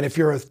 And if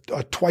you're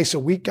a twice a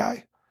week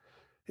guy,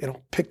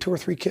 pick 2 or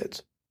 3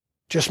 kids.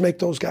 Just make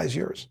those guys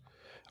yours.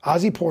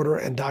 Ozzie Porter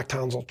and Doc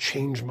Townsend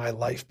changed my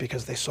life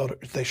because they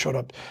showed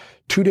up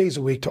 2 days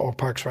a week to Oak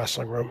Park's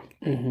wrestling room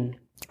in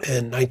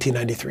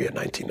 1993 and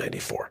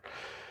 1994.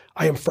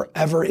 I am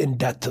forever in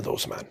debt to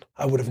those men.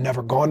 I would have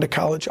never gone to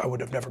college. I would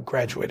have never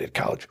graduated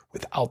college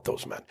without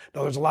those men.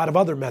 Now, there's a lot of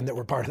other men that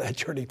were part of that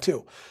journey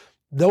too.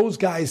 Those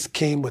guys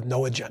came with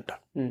no agenda.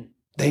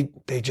 They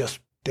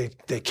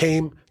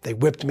came, they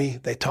whipped me,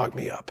 they talked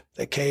me up.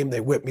 They came,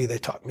 they whipped me, they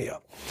talked me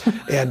up.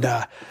 And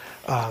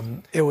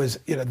it was,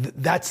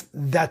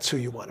 that's who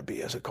you want to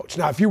be as a coach.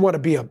 Now, if you want to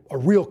be a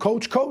real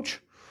coach,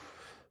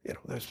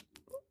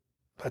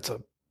 that's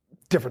a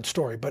different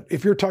story. But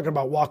if you're talking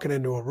about walking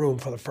into a room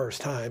for the first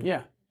time,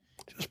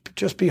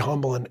 just be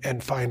humble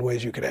and find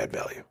ways you can add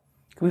value.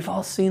 We've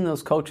all seen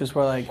those coaches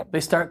where they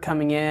start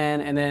coming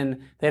in and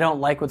then they don't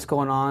like what's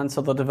going on,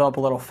 so they'll develop a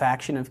little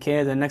faction of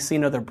kids, and next thing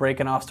you know, they're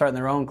breaking off, starting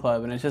their own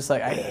club, and it's just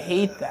I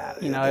hate that.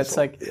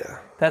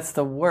 That's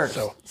the worst.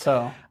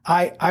 So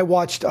I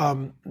watched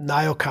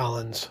Niall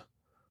Collins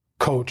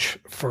coach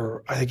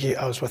I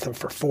was with him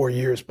for 4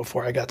 years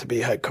before I got to be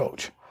head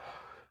coach,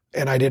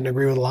 and I didn't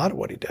agree with a lot of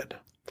what he did.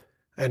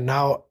 And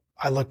now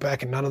I look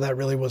back and none of that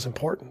really was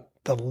important.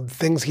 The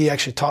things he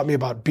actually taught me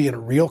about being a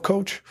real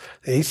coach,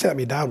 he sat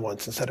me down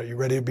once and said, "Are you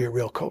ready to be a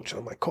real coach?" And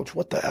I'm like, "Coach,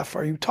 what the F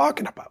are you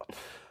talking about?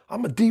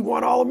 I'm a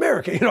D1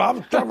 All-American,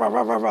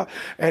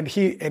 and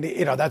he,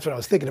 that's what I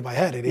was thinking in my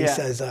head. And he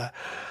says,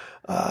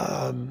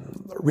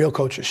 real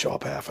coaches show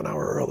up half an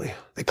hour early.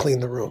 They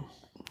clean the room.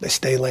 They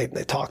stay late and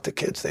they talk to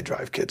kids. They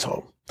drive kids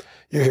home.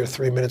 You're here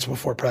 3 minutes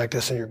before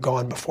practice and you're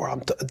gone before I'm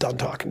done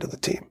talking to the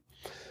team.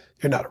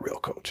 You're not a real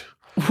coach."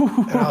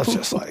 And I was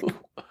just like,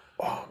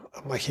 oh,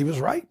 I'm like, he was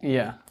right.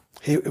 Yeah.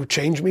 It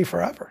changed me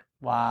forever.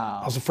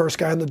 Wow. I was the first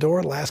guy in the door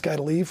and last guy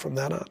to leave from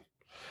then on.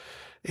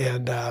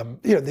 And,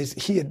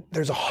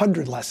 there's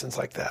 100 lessons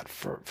like that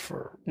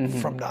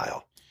from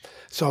Niall.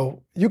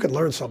 So you can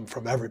learn something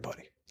from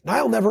everybody.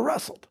 Niall never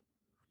wrestled.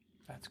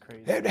 That's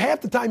crazy.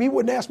 Half the time he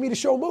wouldn't ask me to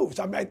show moves.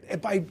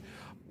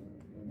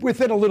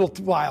 Within a little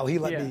while, he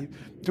let me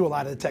do a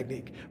lot of the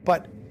technique.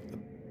 But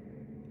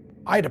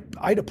I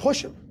had to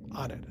push him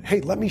on it.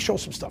 Hey, let me show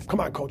some stuff. Come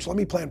on, coach, let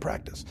me plan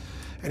practice.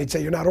 And he'd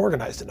say, "You're not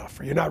organized enough,"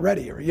 or "You're not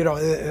ready," or,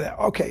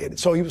 okay. And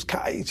so he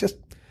just,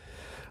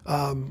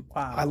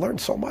 I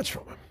learned so much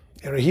from him.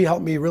 he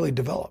helped me really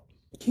develop.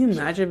 Can you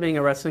imagine being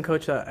a wrestling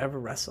coach without ever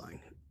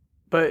wrestling?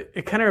 But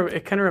it kind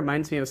of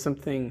reminds me of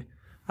something.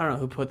 I don't know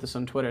who put this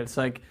on Twitter. It's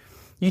like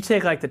you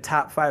take like the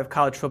top 5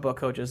 college football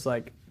coaches,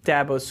 like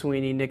Dabo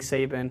Swinney, Nick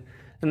Saban,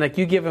 and like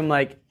you give them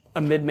like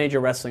a mid-major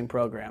wrestling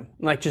program,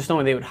 like just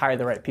knowing they would hire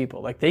the right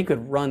people, like they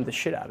could run the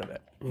shit out of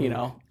it. You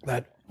know,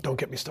 don't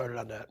get me started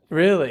on that.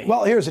 Really?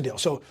 Well, here's the deal.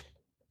 So,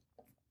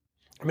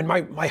 I mean,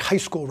 my high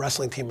school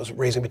wrestling team was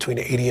raising between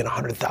 $80,000 and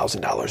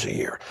 $100,000 a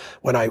year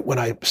when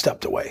I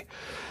stepped away.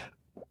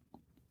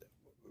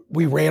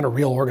 We ran a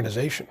real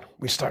organization.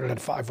 We started at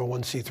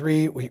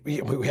 501c3.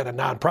 We had a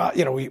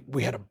nonprofit.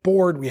 We had a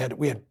board. We had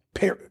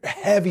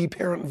heavy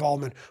parent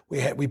involvement.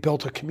 We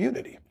built a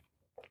community.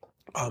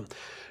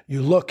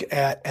 You look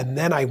at, and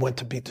then I went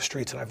to Beat the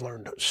Streets, and I've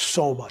learned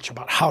so much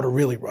about how to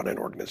really run an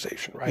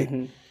organization, right?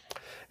 Mm-hmm.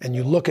 And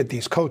you look at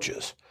these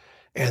coaches,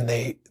 and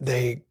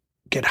they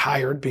get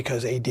hired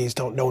because ADs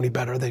don't know any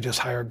better. They just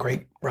hire a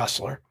great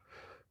wrestler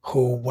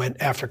who went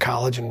after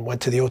college and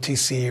went to the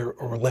OTC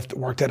or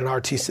worked at an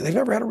RTC. They've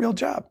never had a real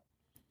job.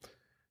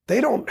 They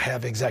don't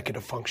have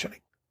executive functioning.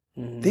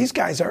 Mm-hmm. These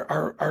guys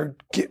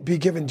be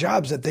given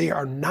jobs that they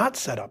are not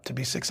set up to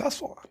be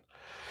successful on.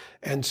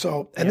 And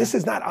so, this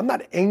is not, I'm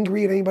not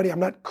angry at anybody. I'm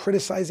not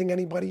criticizing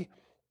anybody.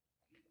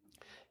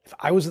 If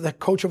I was the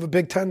coach of a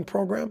Big Ten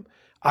program,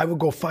 I would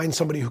go find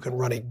somebody who can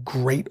run a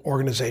great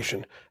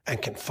organization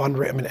and can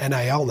fundraise. I mean,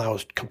 NIL now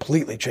has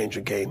completely changed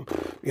the game,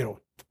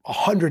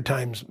 100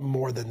 times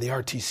more than the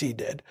RTC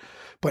did.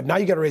 But now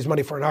you got to raise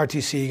money for an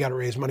RTC, you got to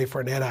raise money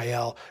for an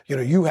NIL.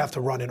 You have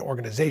to run an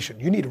organization.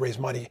 You need to raise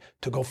money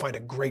to go find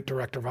a great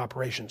director of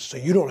operations so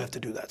you don't have to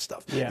do that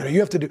stuff. Yeah. You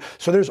have to do.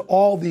 So there's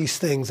all these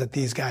things that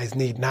these guys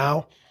need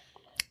now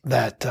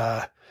that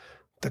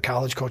the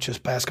college coaches,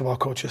 basketball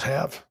coaches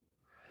have.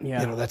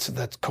 Yeah. That's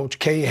Coach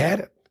K had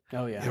it.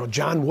 Oh yeah.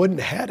 John Wooden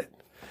had it.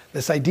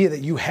 This idea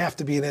that you have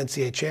to be an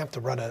NCAA champ to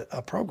run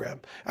a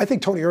program. I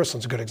think Tony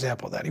Ursulin's a good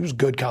example of that. He was a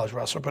good college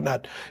wrestler, but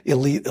not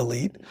elite.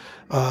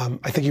 I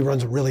think he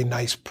runs a really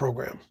nice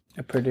program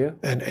at Purdue.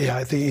 And yeah,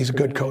 I think he's a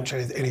good coach,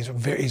 and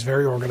he's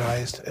very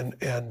organized.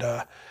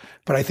 But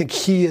I think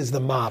he is the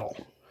model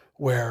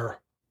where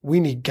we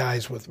need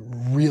guys with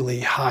really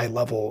high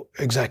level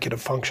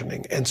executive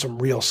functioning and some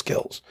real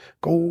skills.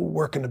 Go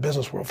work in the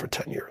business world for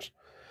 10 years.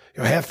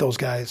 Half those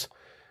guys,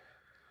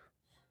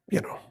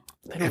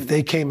 if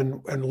they came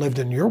and lived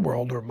in your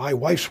world or my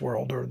wife's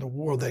world or the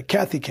world that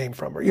Kathy came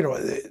from, or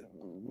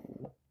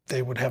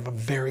they would have a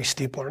very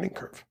steep learning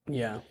curve.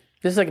 Yeah,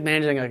 just like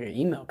managing like an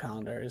email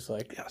calendar is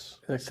like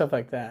like stuff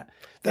like that.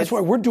 That's why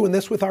we're doing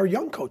this with our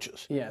young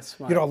coaches. Yes,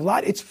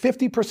 it's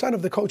 50%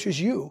 of the coaches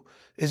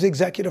is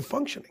executive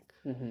functioning.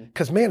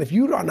 Because man, if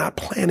you are not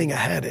planning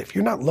ahead, if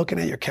you're not looking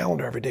at your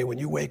calendar every day when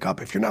you wake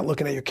up, if you're not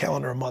looking at your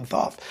calendar a month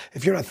off,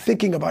 if you're not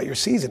thinking about your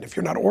season, if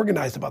you're not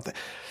organized about that,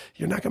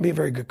 you're not going to be a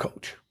very good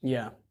coach.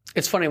 Yeah.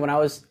 It's funny,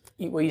 what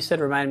you said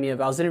reminded me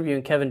of, I was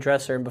interviewing Kevin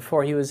Dresser, and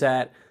before he was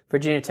at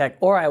Virginia Tech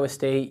or Iowa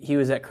State, he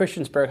was at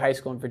Christiansburg High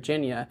School in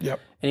Virginia.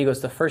 Yep. And he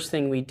goes, the first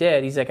thing we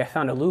did, he's like, I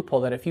found a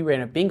loophole that if you ran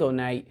a bingo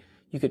night,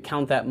 you could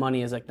count that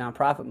money as like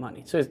nonprofit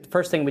money. So the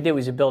first thing we did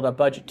was to build a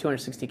budget,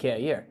 $260K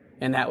a year.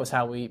 And that was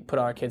how we put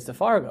our kids to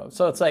Fargo.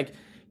 So it's like,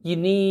 you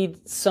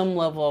need some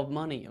level of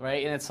money,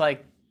 right? And it's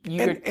like,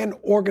 and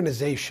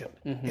organization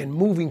and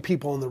moving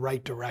people in the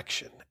right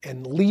direction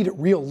and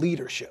real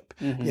leadership,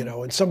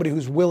 and somebody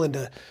who's willing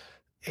to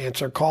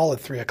answer a call at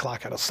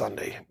 3:00 on a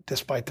Sunday,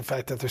 despite the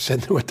fact that they're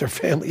sitting there with their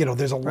family.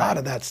 There's a lot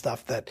of that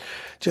stuff that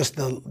just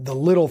the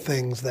little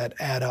things that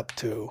add up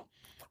to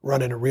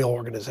running a real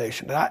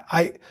organization. And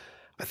I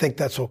think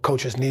that's what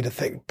coaches need to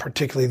think,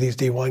 particularly these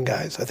D1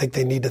 guys. I think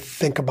they need to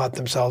think about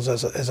themselves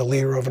as a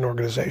leader of an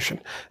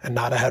organization and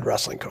not a head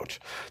wrestling coach.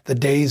 The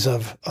days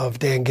of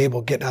Dan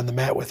Gable getting on the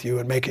mat with you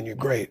and making you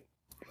great,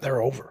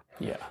 they're over.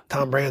 Yeah.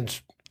 Tom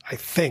Brand's, I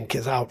think,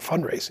 is out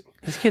fundraising.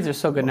 These kids are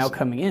so good now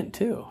coming in,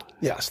 too.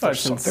 Yes, they're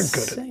good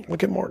at it.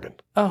 Look at Morgan.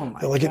 Oh,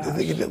 my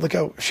gosh. Look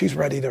how she's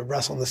ready to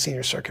wrestle in the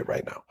senior circuit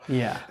right now.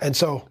 Yeah. And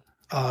so,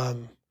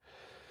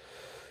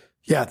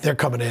 they're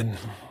coming in.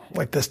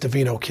 Like this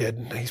Davino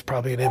kid, he's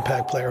probably an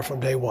impact player from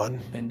day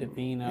one. Ben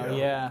Davino,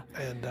 yeah.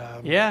 And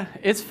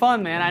it's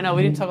fun, man. I know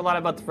we didn't talk a lot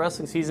about the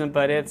wrestling season,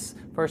 but it's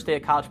first day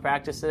of college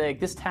practice today.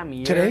 This time of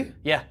year. Today?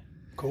 Yeah.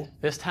 Cool.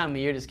 This time of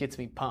year just gets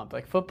me pumped.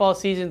 Like football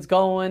season's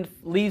going,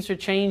 leaves are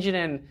changing,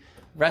 and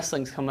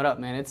wrestling's coming up,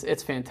 man.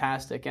 It's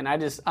fantastic, and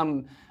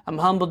I'm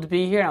humbled to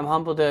be here. I'm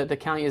humbled to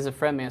count you as a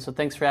friend, man. So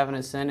thanks for having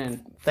us in,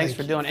 and thanks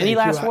for doing it. Any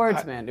last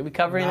words, man? Did we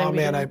cover anything? No,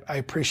 man, I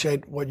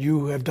appreciate what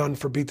you have done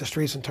for Beat the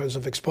Streets in terms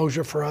of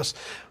exposure for us.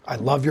 I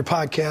love your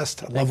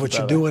podcast. I love what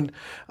you're doing.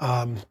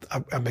 I'm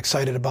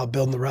excited about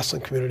building the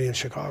wrestling community in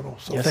Chicago.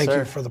 So thank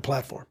you for the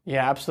platform.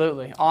 Yeah,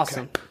 absolutely.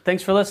 Awesome. Okay.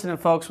 Thanks for listening,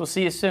 folks. We'll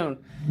see you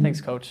soon.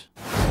 Thanks, Coach.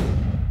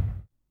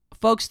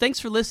 Folks, thanks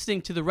for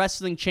listening to the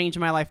Wrestling Changed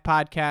My Life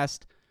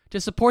podcast. To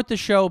support the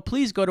show,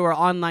 please go to our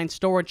online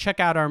store and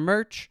check out our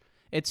merch.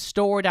 It's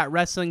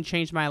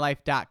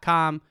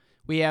store.wrestlingchangemylife.com.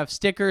 We have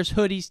stickers,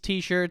 hoodies,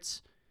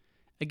 t-shirts.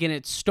 Again,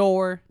 it's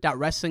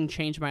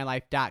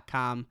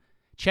store.wrestlingchangemylife.com.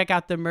 Check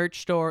out the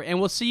merch store, and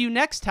we'll see you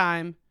next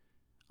time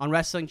on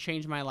Wrestling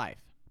Changed My Life.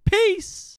 Peace!